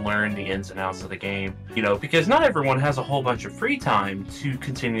can learn the ins and outs of the game. You know, because not everyone has a whole bunch of free time to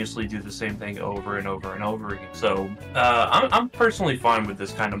continuously do the same thing over and over and over again. So, I'm personally fine with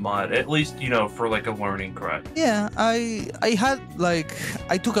this kind of mod, at least, you know, for like a learning crutch. Yeah, I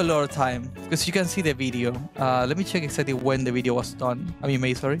took a lot of time, because you can see the video. Let me check exactly when the video was done. I mean,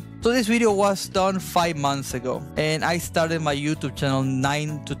 made, sorry. So this video was done 5 months ago, and I started my YouTube channel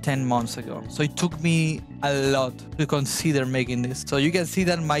 9 to 10 months ago. So it took me a lot to consider making this. So you can see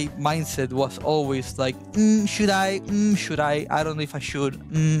that my mindset was always like, should I? I don't know if I should.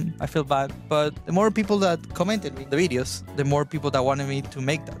 I feel bad. But the more people that commented me the videos, the more people that wanted me to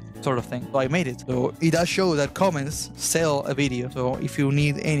make that sort of thing. So I made it. So it does show that comments sell a video. So if you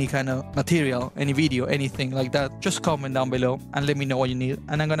need any kind of material, any video, anything like that, just comment down below and let me know what you need,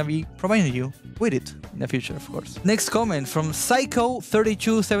 and I'm gonna be providing you with it in the future, of course. Next comment from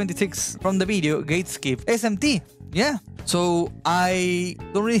Psycho3276 from the video Gate Skip SMT. Yeah. So I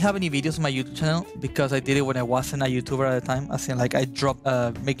don't really have any videos on my YouTube channel because I did it when I wasn't a YouTuber at the time. As in, like, I dropped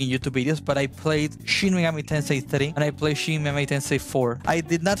making YouTube videos, but I played Shin Megami Tensei 3 and I played Shin Megami Tensei 4. I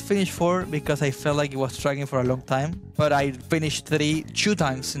did not finish 4 because I felt like it was dragging for a long time, but I finished 3 2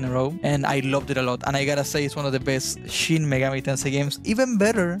 times in a row and I loved it a lot. And I gotta say, it's one of the best Shin Megami Tensei games, even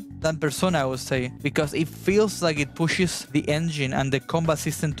better than Persona, I would say, because it feels like it pushes the engine and the combat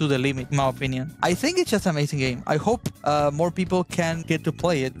system to the limit, in my opinion. I think it's just an amazing game. I hope more people can get to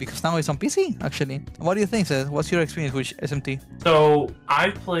play it because now it's on PC, actually. What do you think, Seth? What's your experience with SMT? So,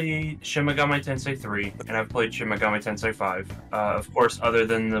 I've played Shin Megami Tensei 3, and I've played Shin Megami Tensei 5. Of course, other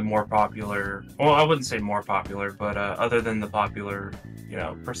than the more popular... Well, I wouldn't say more popular, but other than the popular, you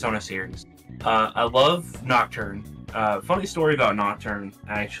know, Persona series. I love Nocturne. Funny story about Nocturne,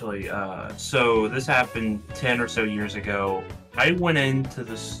 actually. So, this happened 10 or so years ago. I went into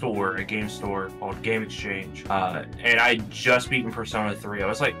the store, a game store called Game Exchange, and I'd just beaten Persona 3. I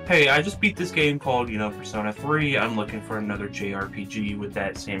was like, hey, I just beat this game called, you know, Persona 3. I'm looking for another JRPG with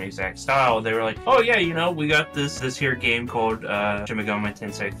that same exact style. They were like, oh yeah, you know, we got this here game called Shin Megami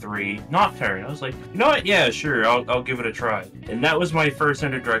Tensei 3 Nocturne. I was like, you know what? Yeah, sure, I'll give it a try. And that was my first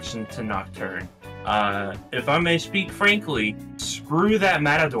introduction to Nocturne. If I may speak frankly, screw that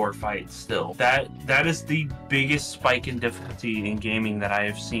Matador fight still. That is the biggest spike in difficulty in gaming that I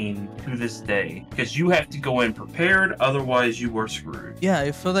have seen to this day. Because you have to go in prepared, otherwise you were screwed. Yeah,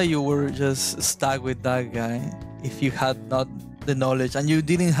 I feel that you were just stuck with that guy if you had not the knowledge and you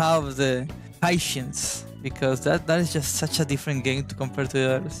didn't have the patience. Because that is just such a different game to compare to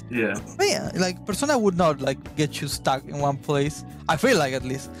the others. Yeah. But yeah, like Persona would not like get you stuck in one place. I feel like, at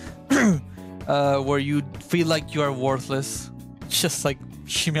least. Where you feel like you are worthless, just like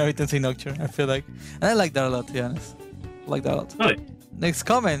Shin Megami Tensei Nocturne, I feel like. And I like that a lot, to be honest. I like that a lot. Really? Next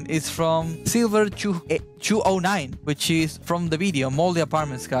comment is from Silver209, which is from the video Moldy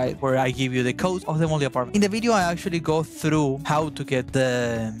Apartments Guide, where I give you the codes of the Moldy Apartment. In the video, I actually go through how to get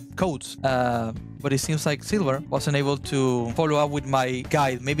the codes. but it seems like Silver wasn't able to follow up with my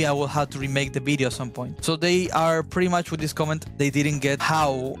guide. Maybe I will have to remake the video at some point. So they are pretty much with this comment, they didn't get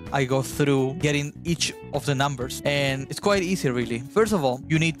how I go through getting each of the numbers, and it's quite easy really. First of all,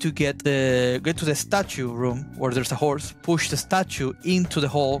 you need to get to the statue room where there's a horse, push the statue into the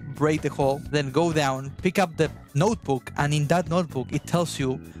hole, break the hole, then go down, pick up the notebook, and in that notebook it tells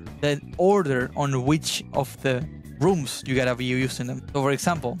you the order on which of the rooms you gotta be using them. So for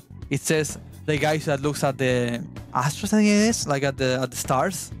example, it says the guy that looks at the astros, I think it is, like at the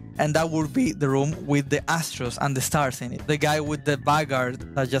stars, and that would be the room with the astros and the stars in it. The guy with the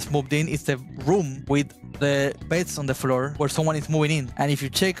vanguard that just moved in is the room with the beds on the floor where someone is moving in. And if you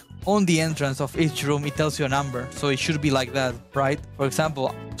check on the entrance of each room, it tells you a number, so it should be like that, right? For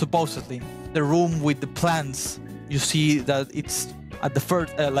example, supposedly the room with the plants, you see that it's at the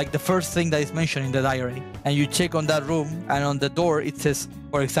first like the first thing that is mentioned in the diary, and you check on that room, and on the door it says,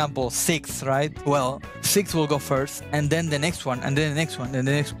 for example, 6, right? Well, 6 will go first, and then the next one, and then the next one, and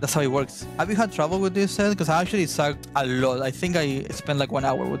the next. That's how it works. Have you had trouble with this set? Because I actually sucked a lot. I think I spent like 1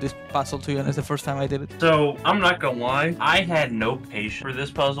 hour with this puzzle, to be honest, the first time I did it. So I'm not gonna lie, I had no patience for this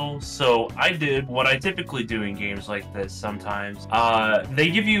puzzle, so I did what I typically do in games like this sometimes. They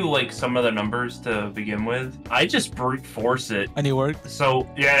give you like some of the numbers to begin with. I just brute force it. And it worked? So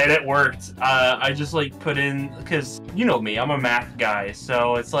yeah, and it worked. I just like put in, because you know me, I'm a math guy, so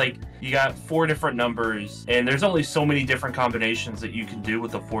it's like you got 4 different numbers, and there's only so many different combinations that you can do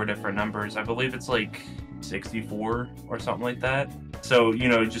with the 4 different numbers. I believe it's like 64 or something like that. So, you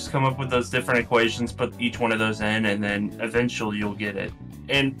know, just come up with those different equations, put each one of those in, and then eventually you'll get it.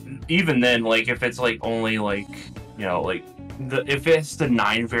 And even then, like if it's like only like, you know, like if it's the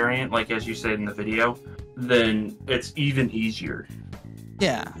 9 variant, like as you said in the video, then it's even easier.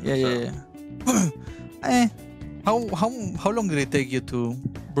 Yeah. How long did it take you to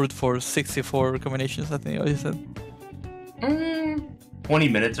brute force 64 combinations? I think what you said. 20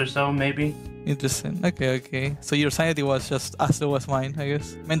 minutes or so, maybe. Interesting. Okay. So your sanity was just as low as mine, I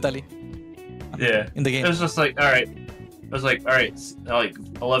guess, mentally. Yeah. In the game. It was just like, all right. It was like, all right, like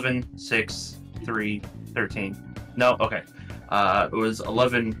 11, 6, 3, 13. No, okay. It was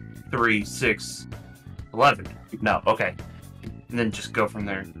 11, 3, 6, 11. No, okay. And then just go from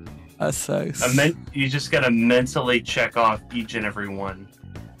there. That sucks. You just gotta mentally check off each and every one.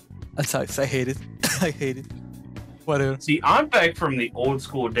 That sucks. I hate it. I hate it. Whatever. See, I'm back from the old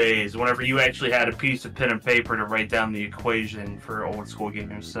school days, whenever you actually had a piece of pen and paper to write down the equation for old school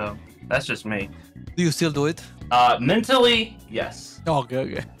gamers, so that's just me. Do you still do it? Mentally, yes.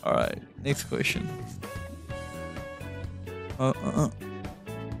 Okay. Alright, next question.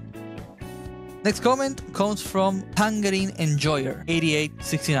 Next comment comes from Tangerine Enjoyer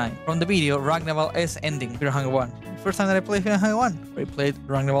 8869 from the video Ragnarok S ending Fear Hunger 1. First time that I played Fear Hunger 1, I played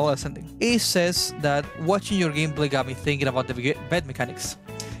Ragnarok S ending. It says that watching your gameplay got me thinking about the bed mechanics.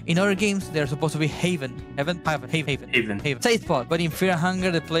 In other games, they're supposed to be Haven, safe spot, but in Fear and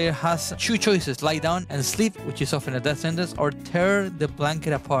Hunger, the player has 2 choices: lie down and sleep, which is often a death sentence, or tear the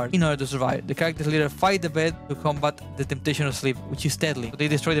blanket apart in order to survive. The characters later fight the bed to combat the temptation of sleep, which is deadly. So they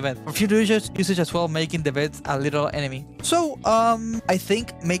destroy the bed. For future usage as well, making the beds a literal enemy. So, I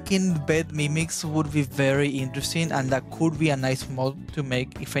think making bed mimics would be very interesting, and that could be a nice mod to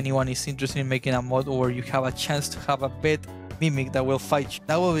make if anyone is interested in making a mod where you have a chance to have a bed mimic that will fight you.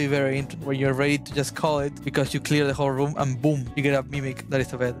 That will be very interesting, where you're ready to just call it because you clear the whole room and boom, you get a mimic that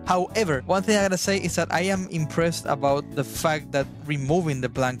is a bed. However, one thing I gotta say is that I am impressed about the fact that removing the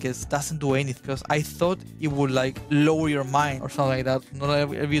blankets doesn't do anything, because I thought it would like lower your mind or something like that, not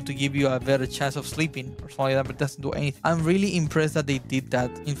able to give you a better chance of sleeping or something like that, but it doesn't do anything. I'm really impressed that they did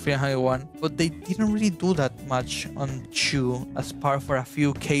that in Fear Hunger 1, but they didn't really do that much on 2, as part for a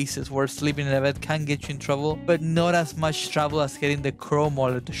few cases where sleeping in a bed can get you in trouble, but not as much trouble as getting the crow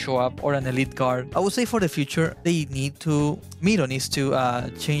model to show up or an elite guard. I would say for the future, Miro needs to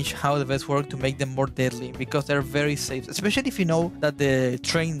change how the beds work to make them more deadly, because they're very safe, especially if you know that the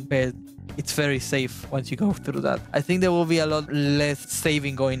train bed, it's very safe once you go through that. I think there will be a lot less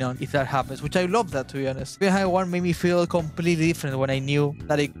saving going on if that happens, which I love that, to be honest. Fear Hunger 1 made me feel completely different when I knew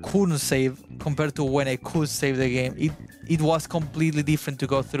that I couldn't save compared to when I could save the game. It was completely different to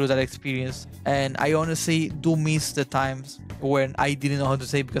go through that experience, and I honestly do miss the times when I didn't know how to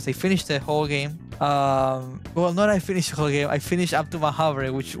save, because I finished the whole game. Well, not I finished the whole game, I finished up to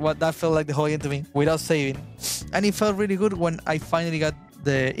Mahavre, that felt like the whole game to me, without saving. And it felt really good when I finally got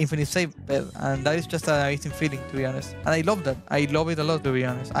the infinite save bed, and that is just an amazing feeling, to be honest. And I love that. I love it a lot, to be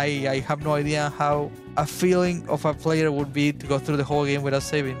honest. I have no idea how a feeling of a player would be to go through the whole game without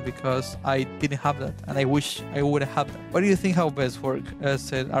saving, because I didn't have that, and I wish I would have that. What do you think how beds work?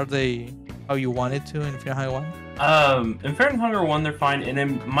 Are they how you want it to in Fahrenheit 1? In Fahrenheit 1, they're fine, and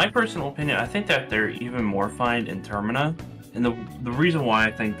in my personal opinion, I think that they're even more fine in Termina. And the reason why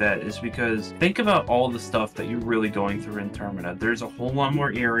I think that is because think about all the stuff that you're really going through in Termina. There's a whole lot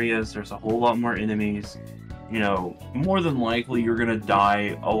more areas, there's a whole lot more enemies. You know, more than likely you're gonna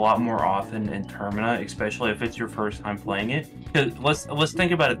die a lot more often in Termina, especially if it's your first time playing it. Because let's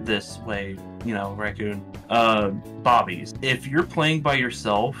think about it this way, you know, Raccoon. Bobbies. If you're playing by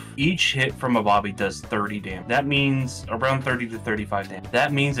yourself, each hit from a Bobby does 30 damage. That means around 30 to 35 damage.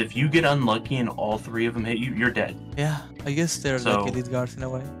 That means if you get unlucky and all 3 of them hit you, you're dead. Yeah, I guess they're like elite guards in a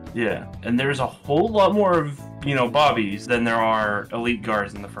way. Yeah, and there's a whole lot more of, you know, Bobbies than there are elite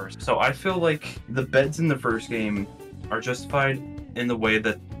guards in the first. So I feel like the beds in the first game are justified in the way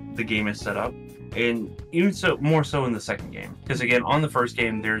that the game is set up, and even so, more so in the second game. Because again, on the first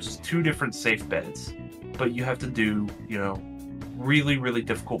game, there's 2 different safe beds, but you have to do, you know, really, really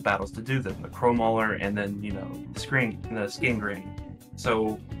difficult battles to do them. The Crow Mauler and then, you know, the Skin Grain.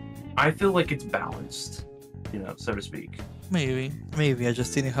 So I feel like it's balanced, you know, so to speak. Maybe I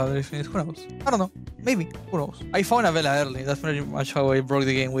just didn't have the finish. Who knows? I don't know. Maybe. Who knows? I found a Vela early. That's pretty much how I broke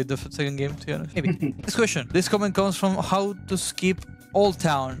the game with the second game, to be honest. Maybe. Next question. This comment comes from how to skip Old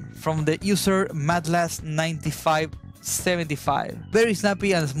Town from the user Madlast9575. Very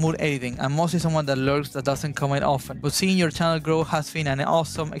snappy and smooth editing. I'm mostly someone that lurks that doesn't comment often. But seeing your channel grow has been an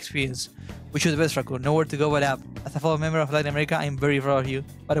awesome experience. Wish you the best, Raccoon. Nowhere to go but up. As a fellow member of Latin America, I'm very proud of you.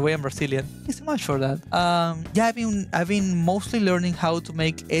 By the way, I'm Brazilian. Thanks so much for that. Yeah, I've been mostly learning how to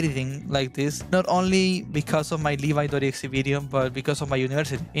make editing like this, not only because of my Levi.exe video, but because of my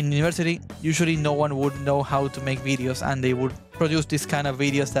university. In university, usually no one would know how to make videos, and they would produce this kind of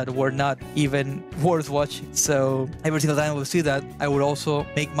videos that were not even worth watching. So every single time I would see that, I would also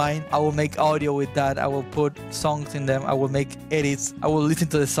make mine. I will make audio with that. I will put songs in them. I will make edits. I will listen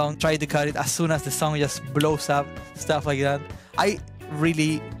to the song, try to cut it as soon as the song just blows up, stuff like that. I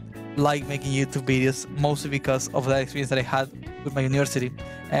really like making YouTube videos, mostly because of that experience that I had with my university,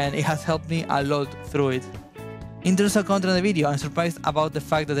 and it has helped me a lot through it. In terms of content in the video, I'm surprised about the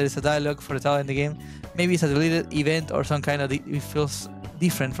fact that there is a dialogue for the title in the game. Maybe it's a deleted event or some kind of it feels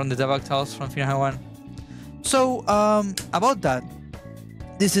different from the dialogue titles from Fahrenheit 1. So about that,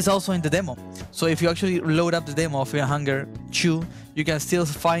 this is also in the demo. So if you actually load up the demo of Fahrenheit 2, you can still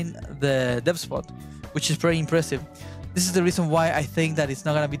find the dev spot, which is pretty impressive. This is the reason why I think that it's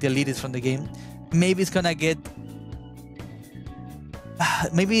not gonna be deleted from the game. Maybe it's gonna get...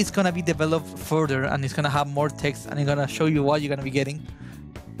 Maybe it's gonna be developed further and it's gonna have more text and it's gonna show you what you're gonna be getting.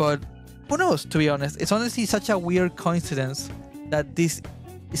 But who knows, to be honest. It's honestly such a weird coincidence that this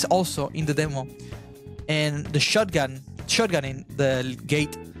is also in the demo. And the shotgunning the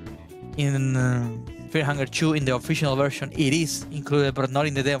gate in Fahrenheit 2 in the official version, it is included but not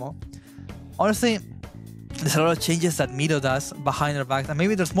in the demo. Honestly, there's a lot of changes that Mito does behind our backs, and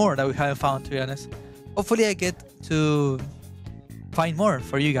maybe there's more that we haven't found, to be honest. Hopefully I get to find more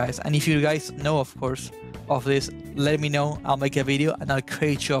for you guys, and if you guys know, of course, of this, let me know. I'll make a video and I'll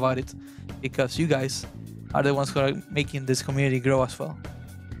create you about it, because you guys are the ones who are making this community grow as well.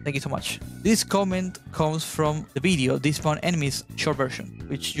 Thank you so much. This comment comes from the video Despawn Enemies short version,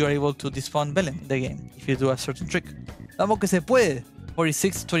 which you are able to despawn Belen in the game if you do a certain trick. Vamos que se puede.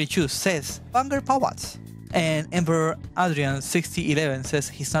 4622 says Banger Powats. And Emperor Adrian 6011 says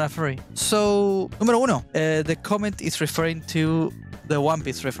he's not a furry. So, número uno, the comment is referring to the One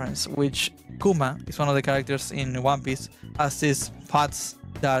Piece reference, which Kuma is one of the characters in One Piece, has these pods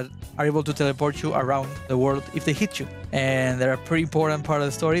that are able to teleport you around the world if they hit you. And they're a pretty important part of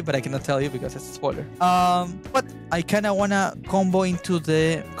the story, but I cannot tell you because it's a spoiler. But I kind of want to combo into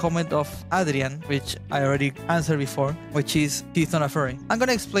the comment of Adrian, which I already answered before, which is he's not a furry. I'm going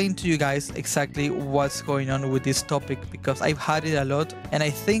to explain to you guys exactly what's going on with this topic, because I've had it a lot and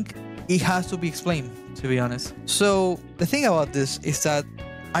I think it has to be explained, to be honest. So the thing about this is that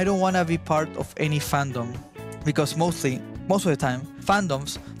I don't want to be part of any fandom, because most of the time,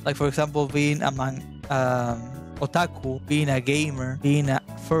 fandoms, like for example being a otaku, being a gamer, being a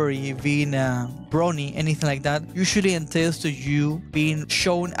furry, being a brony, anything like that, usually entails to you being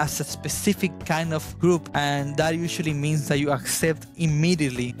shown as a specific kind of group, and that usually means that you accept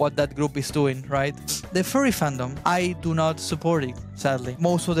immediately what that group is doing, right? The furry fandom, I do not support it, sadly.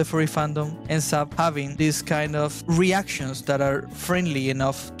 Most of the furry fandom ends up having these kind of reactions that are friendly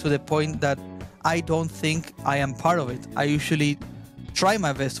enough to the point that I don't think I am part of it. I usually try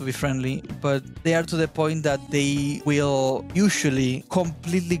my best to be friendly, but they are to the point that they will usually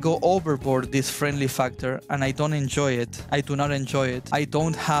completely go overboard this friendly factor, and I don't enjoy it. I do not enjoy it. I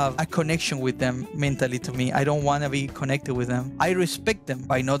don't have a connection with them mentally to me. I don't want to be connected with them. I respect them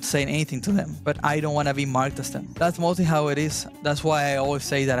by not saying anything to them, but I don't want to be marked as them. That's mostly how it is. That's why I always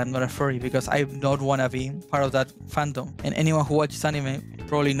say that I'm not a furry, because I don't want to be part of that fandom. And anyone who watches anime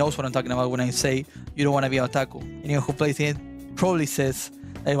probably knows what I'm talking about when I say you don't want to be an otaku. Anyone who plays it probably says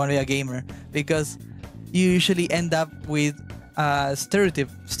that you want to be a gamer, because you usually end up with a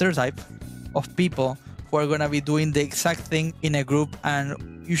stereotype of people who are going to be doing the exact thing in a group, and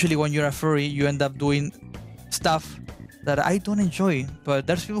usually when you're a furry you end up doing stuff that I don't enjoy, but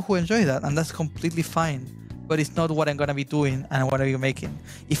there's people who enjoy that, and that's completely fine. But it's not what I'm going to be doing and what I'm making.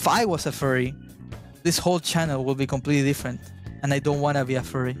 If I was a furry, this whole channel will be completely different, and I don't want to be a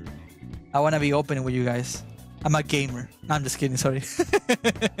furry. I want to be open with you guys. I'm a gamer. No, I'm just kidding, sorry.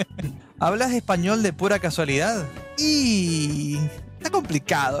 ¿Hablas español de pura casualidad? Y está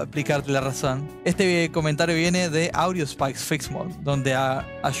complicado explicarte la razón. Este comentario viene de Audio Spikes Fix Mode, donde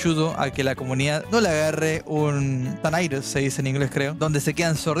ayudo a que la comunidad no le agarre un tinnitus, se dice en inglés creo, donde se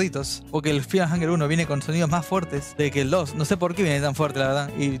quedan sorditos, porque el Final Hunger 1 viene con sonidos más fuertes de que el 2. No sé por qué viene tan fuerte, la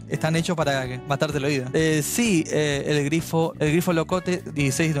verdad, y están hechos para matarte el oído. Sí, el grifo locote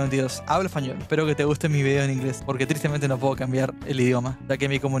 1692. Hablo español. Espero que te guste mi video en inglés, porque tristemente no puedo cambiar el idioma, ya que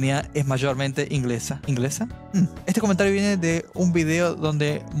mi comunidad es mayormente inglesa. ¿Inglesa? Este comentario viene de un video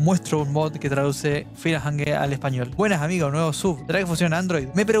donde muestro un mod que traduce Final Hunger al español. Buenas amigos, nuevo sub. ¿Será que funciona en Android?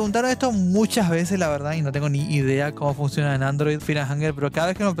 Me preguntaron esto muchas veces, la verdad, y no tengo ni idea cómo funciona en Android Final Hunger, pero cada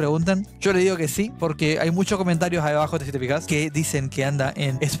vez que me preguntan, yo le digo que sí, porque hay muchos comentarios ahí abajo, si te fijas, que dicen que anda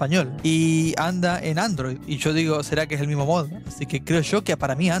en español y anda en Android. Y yo digo, ¿será que es el mismo mod? Así que creo yo que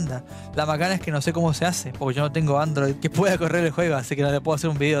para mí anda. La macana es que no sé cómo se hace, porque yo no tengo Android que pueda correr el juego, así que no le puedo hacer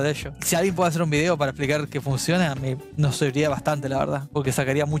un video de ello. Si alguien puede hacer un video para explicar que funciona, nos serviría bastante, la verdad, porque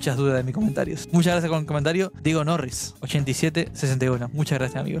sacaría muchas dudas de mis comentarios. Muchas gracias con el comentario. Diego Norris 8761. Muchas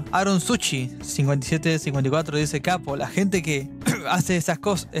gracias, amigo. Aaron Suchi 5754 dice: capo, la gente que hace esas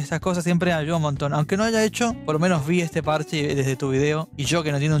cosas siempre ayuda un montón. Aunque no haya hecho, por lo menos vi este parche desde tu video, y yo que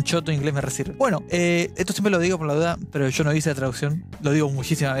no entiendo un choto inglés me recibe. Bueno, esto siempre lo digo por la duda, pero yo no hice la traducción. Lo digo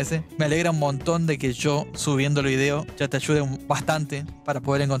muchísimas veces. Me alegra un montón de que yo subiendo el video ya te ayude bastante para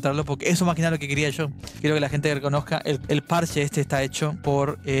poder encontrarlo, porque eso más que nada lo que quería yo. Quiero que la gente reconozca el parche este está hecho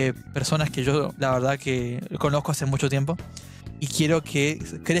por personas que yo la verdad que conozco hace mucho tiempo, y quiero que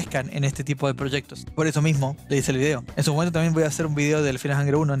crezcan en este tipo de proyectos. Por eso mismo le hice el video. En su momento también voy a hacer un video del Final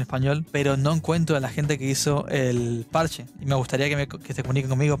Hunger 1 en español, pero no encuentro a la gente que hizo el parche, y me gustaría que se comuniquen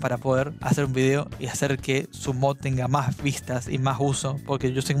conmigo para poder hacer un video y hacer que su mod tenga más vistas y más uso,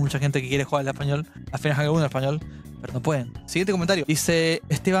 porque yo sé que mucha gente que quiere jugar al español, a Final Hunger 1 en español, pero no pueden. Siguiente comentario. Dice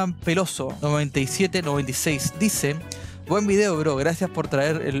Esteban Peloso 9796. Dice: buen video, bro. Gracias por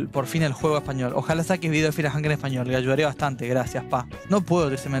traer por fin el juego a español. Ojalá saques video de Final Hunger en español. Le ayudaré bastante. Gracias, pa. No puedo,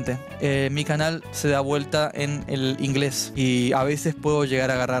 tristemente. Mi canal se da vuelta en el inglés, y a veces puedo llegar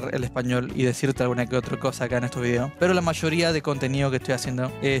a agarrar el español y decirte alguna que otra cosa acá en estos videos. Pero la mayoría de contenido que estoy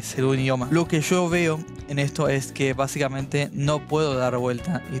haciendo es en un idioma. Lo que yo veo en esto es que básicamente no puedo dar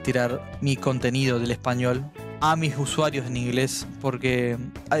vuelta y tirar mi contenido del español a mis usuarios en inglés, porque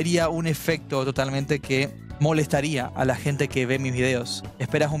haría un efecto totalmente que molestaría a la gente que ve mis videos.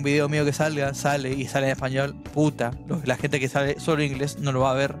 Esperas un video mío que sale en español, puta, la gente que sale solo en inglés no lo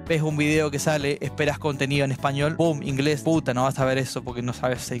va a ver. Ves un video que sale, esperas contenido en español, boom, inglés, puta, no vas a ver eso porque no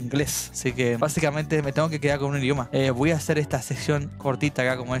sabes inglés. Así que básicamente me tengo que quedar con un idioma. Voy a hacer esta sección cortita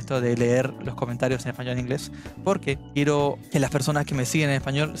acá como esto de leer los comentarios en español y en inglés, porque quiero que las personas que me siguen en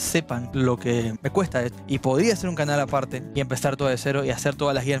español sepan lo que me cuesta, y podría hacer un canal aparte y empezar todo de cero y hacer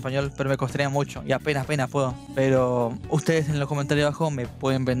todas las guías en español, pero me costaría mucho y apenas puedo. Pero ustedes en los comentarios abajo me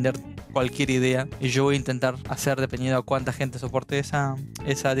pueden vender cualquier idea, y yo voy a intentar hacer dependiendo de cuánta gente soporte esa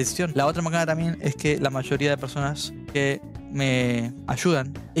decisión. La otra manera también es que la mayoría de personas que me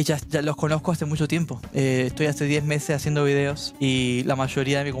ayudan, ellas ya los conozco hace mucho tiempo. Estoy hace 10 meses haciendo videos, y la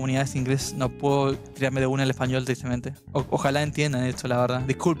mayoría de mi comunidad es inglés. No puedo tirarme de una al español, tristemente. Ojalá entiendan esto, la verdad.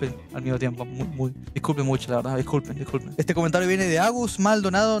 Disculpen al mismo tiempo. Disculpen mucho, la verdad. Disculpen. Este comentario viene de Agus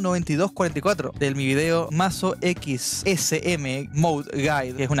Maldonado 9244, del mi video Mazo X SM Mode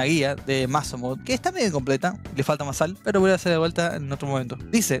Guide, que es una guía de Mazo Mode, que está medio incompleta, le falta más sal, pero voy a hacer de vuelta en otro momento.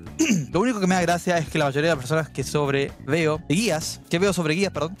 Dice: lo único que me da gracia es que la mayoría de las personas que veo guías, que veo sobre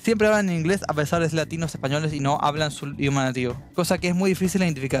guías, perdón, siempre hablan en inglés a pesar de ser latinos españoles y no hablan su idioma nativo, cosa que es muy difícil de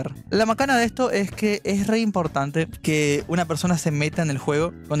identificar. La macana de esto es que es re importante que una persona se meta en el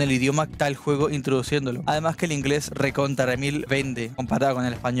juego con el idioma que está el juego introduciéndolo. Además que el inglés recontra remil vende comparado con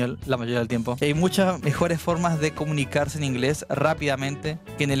el español la mayoría del tiempo. Hay muchas mejores formas de comunicarse en inglés rápidamente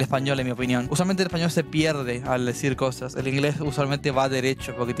que en el español, en mi opinión. Usualmente el español se pierde al decir cosas. El inglés usualmente va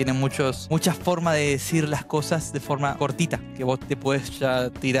derecho porque tiene muchas formas de decir las cosas de forma cortita, que vos te puedes ya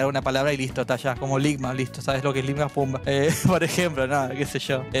tirar una palabra y listo, está ya, como ligma, listo, ¿sabes lo que es ligma? Pumba. Por ejemplo, nada, qué sé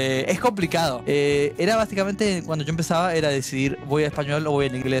yo. Es complicado. Era básicamente, cuando yo empezaba, era decidir, voy a español o voy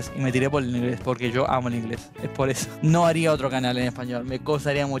en inglés, y me tiré por el inglés porque yo amo el inglés. Es por eso. No haría otro canal en español, me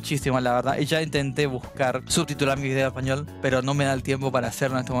costaría muchísimo, la verdad. Y ya intenté buscar subtitular mis videos en español, pero no me da el tiempo para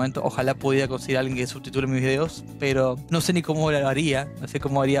hacerlo en este momento. Ojalá pudiera conseguir a alguien que subtitule mis videos, pero no sé ni cómo lo haría. No sé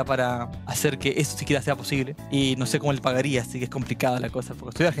cómo haría para hacer que eso siquiera sea posible. Y no sé cómo le pagaría, así que es complicada la cosa, porque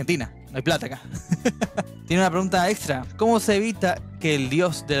estoy en Argentina, no hay plata acá. Tiene una pregunta extra. ¿Cómo se evita que el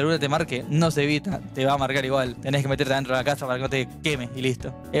dios de la luna te marque? No se evita, te va a marcar igual. Tenés que meterte dentro de la casa para que no te queme y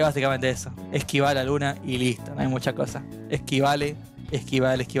listo. Es básicamente eso. Esquivar a la luna y listo, no hay mucha cosa. Esquivale.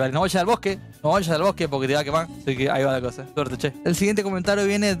 No vayas al bosque. No vayas al bosque porque te va a quemar. Así que ahí va la cosa. Suerte, che. El siguiente comentario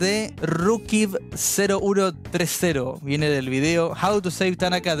viene de Rookie0130. Viene del video How to Save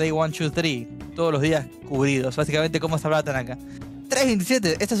Tanaka Day 1, 2, 3. Todos los días cubridos. Básicamente cómo salvar a Tanaka.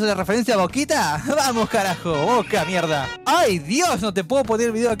 3.27, ¿esta es una referencia a Boquita? Vamos, carajo, Boca, mierda. ¡Ay, Dios! No te puedo poner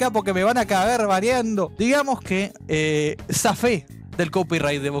el video acá porque me van a cagar variando. Digamos que zafé del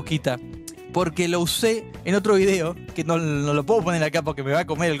copyright de Boquita, porque lo usé en otro video, que no lo puedo poner acá porque me va a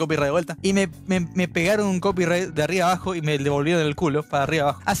comer el copyright de vuelta, y me pegaron un copyright de arriba abajo y me devolvieron el culo para arriba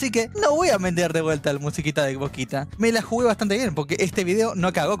abajo. Así que no voy a meter de vuelta la musiquita de Boquita. Me la jugué bastante bien porque este video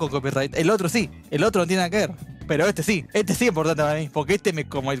no cagó con copyright. El otro sí, el otro no tiene nada que ver. Pero este sí es importante para mí, porque este me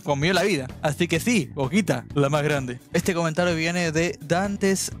comió la vida. Así que sí, Boquita, la más grande. Este comentario viene de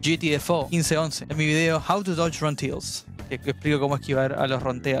Dantes GTFO 1511 en mi video How to Dodge Runtails, que explico cómo esquivar a los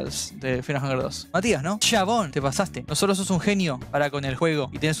Runtails de Final Hunger 2. Matías, ¿no? Chabón, te pasaste. No solo sos un genio para con el juego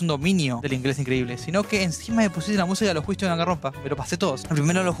y tienes un dominio del inglés increíble, sino que encima me pusiste la música de los juicios de Danganronpa. Me lo pasé todos. El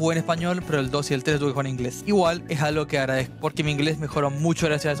primero lo jugué en español, pero el 2 y el 3 tuve que jugar en inglés. Igual es algo que agradezco, porque mi inglés mejoró mucho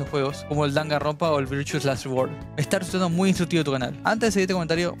gracias a esos juegos, como el Danganronpa o el Virtuous Last Reward. Me está resultando muy instructivo tu canal. Antes de seguir este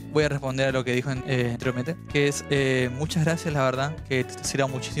comentario, voy a responder a lo que dijo anteriormente, que es muchas gracias, la verdad, que te sirva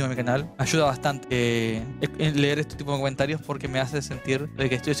muchísimo mi canal. Me ayuda bastante leer este tipo de comentarios porque me hace sentir de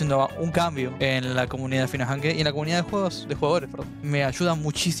que estoy haciendo un cambio en la comunidad de Final Hunger y en la comunidad de jugadores, perdón. Me ayuda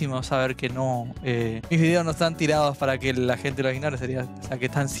muchísimo saber que no mis videos no están tirados para que la gente los ignore, sería, o sea, que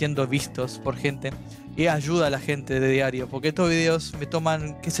están siendo vistos por gente. Y ayuda a la gente de diario, porque estos videos me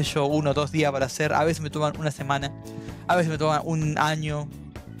toman, qué sé yo, 1 o 2 días para hacer. A veces me toman una semana, a veces me toman un año,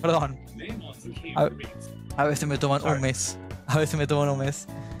 perdón, a veces me toman un mes,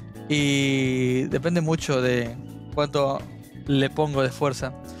 y depende mucho de cuánto le pongo de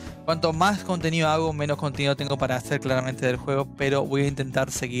fuerza. Cuanto más contenido hago, menos contenido tengo para hacer claramente del juego, pero voy a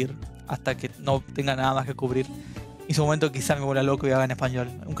intentar seguir hasta que no tenga nada más que cubrir. En su momento quizá me vuelva loco y haga en español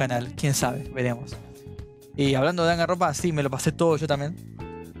un canal, quién sabe, veremos. Y hablando de Danganronpa, sí, me lo pasé todo yo también.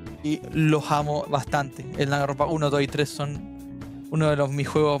 Y los amo bastante. El Danganronpa 1, 2 y 3 son uno de mis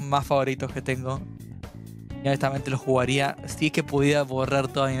juegos más favoritos que tengo. Y honestamente lo jugaría si es que pudiera borrar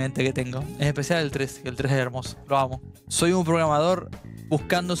toda mi mente que tengo. En especial el 3, que el 3 es hermoso, lo amo. Soy un programador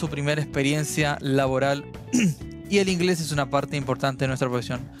buscando su primera experiencia laboral y el inglés es una parte importante de nuestra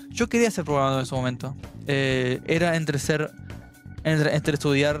profesión. Yo quería ser programador en su momento. Era entre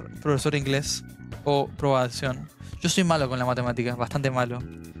estudiar profesor de inglés o programación. Yo soy malo con la matemática, bastante malo.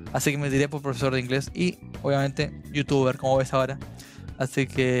 Así que me tiré por profesor de inglés y obviamente youtuber, como ves ahora. Así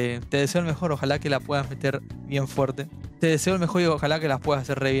que te deseo el mejor, ojalá que la puedas meter bien fuerte. Te deseo el mejor y ojalá que las puedas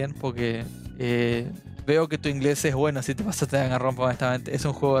hacer re bien, porque veo que tu inglés es bueno, así te pasaste de Danganronpa, honestamente. Es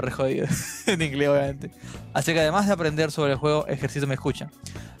un juego re jodido en inglés, obviamente. Así que además de aprender sobre el juego, ejercito me escucha.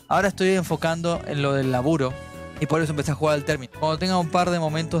 Ahora estoy enfocando en lo del laburo y por eso empecé a jugar al Termina. Cuando tenga un par de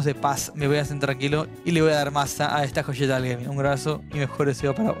momentos de paz, me voy a sentar tranquilo y le voy a dar masa a esta joyeta del gaming. Un abrazo y mejor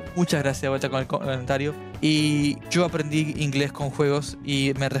deseo para vos. Muchas gracias de vuelta con el comentario. Y yo aprendí inglés con juegos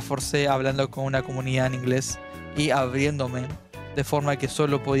y me reforcé hablando con una comunidad en inglés y abriéndome de forma que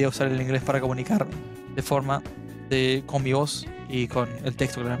solo podía usar el inglés para comunicarme. De forma con mi voz y con el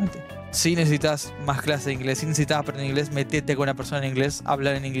texto, claramente. Si necesitas más clases de inglés, si necesitas aprender inglés, metete con una persona en inglés,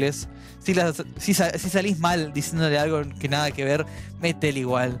 hablar en inglés. Si salís mal diciéndole algo que nada que ver, metele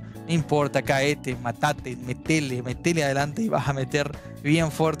igual. No importa, caete, matate, metele adelante y vas a meter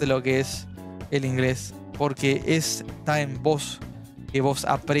bien fuerte lo que es el inglés. porque está en vos que vos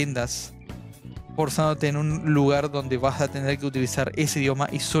aprendas, forzándote en un lugar donde vas a tener que utilizar ese idioma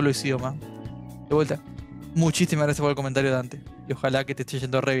y solo ese idioma. De vuelta, muchísimas gracias por el comentario, Dante, y ojalá que te esté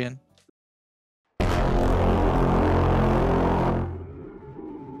yendo re bien.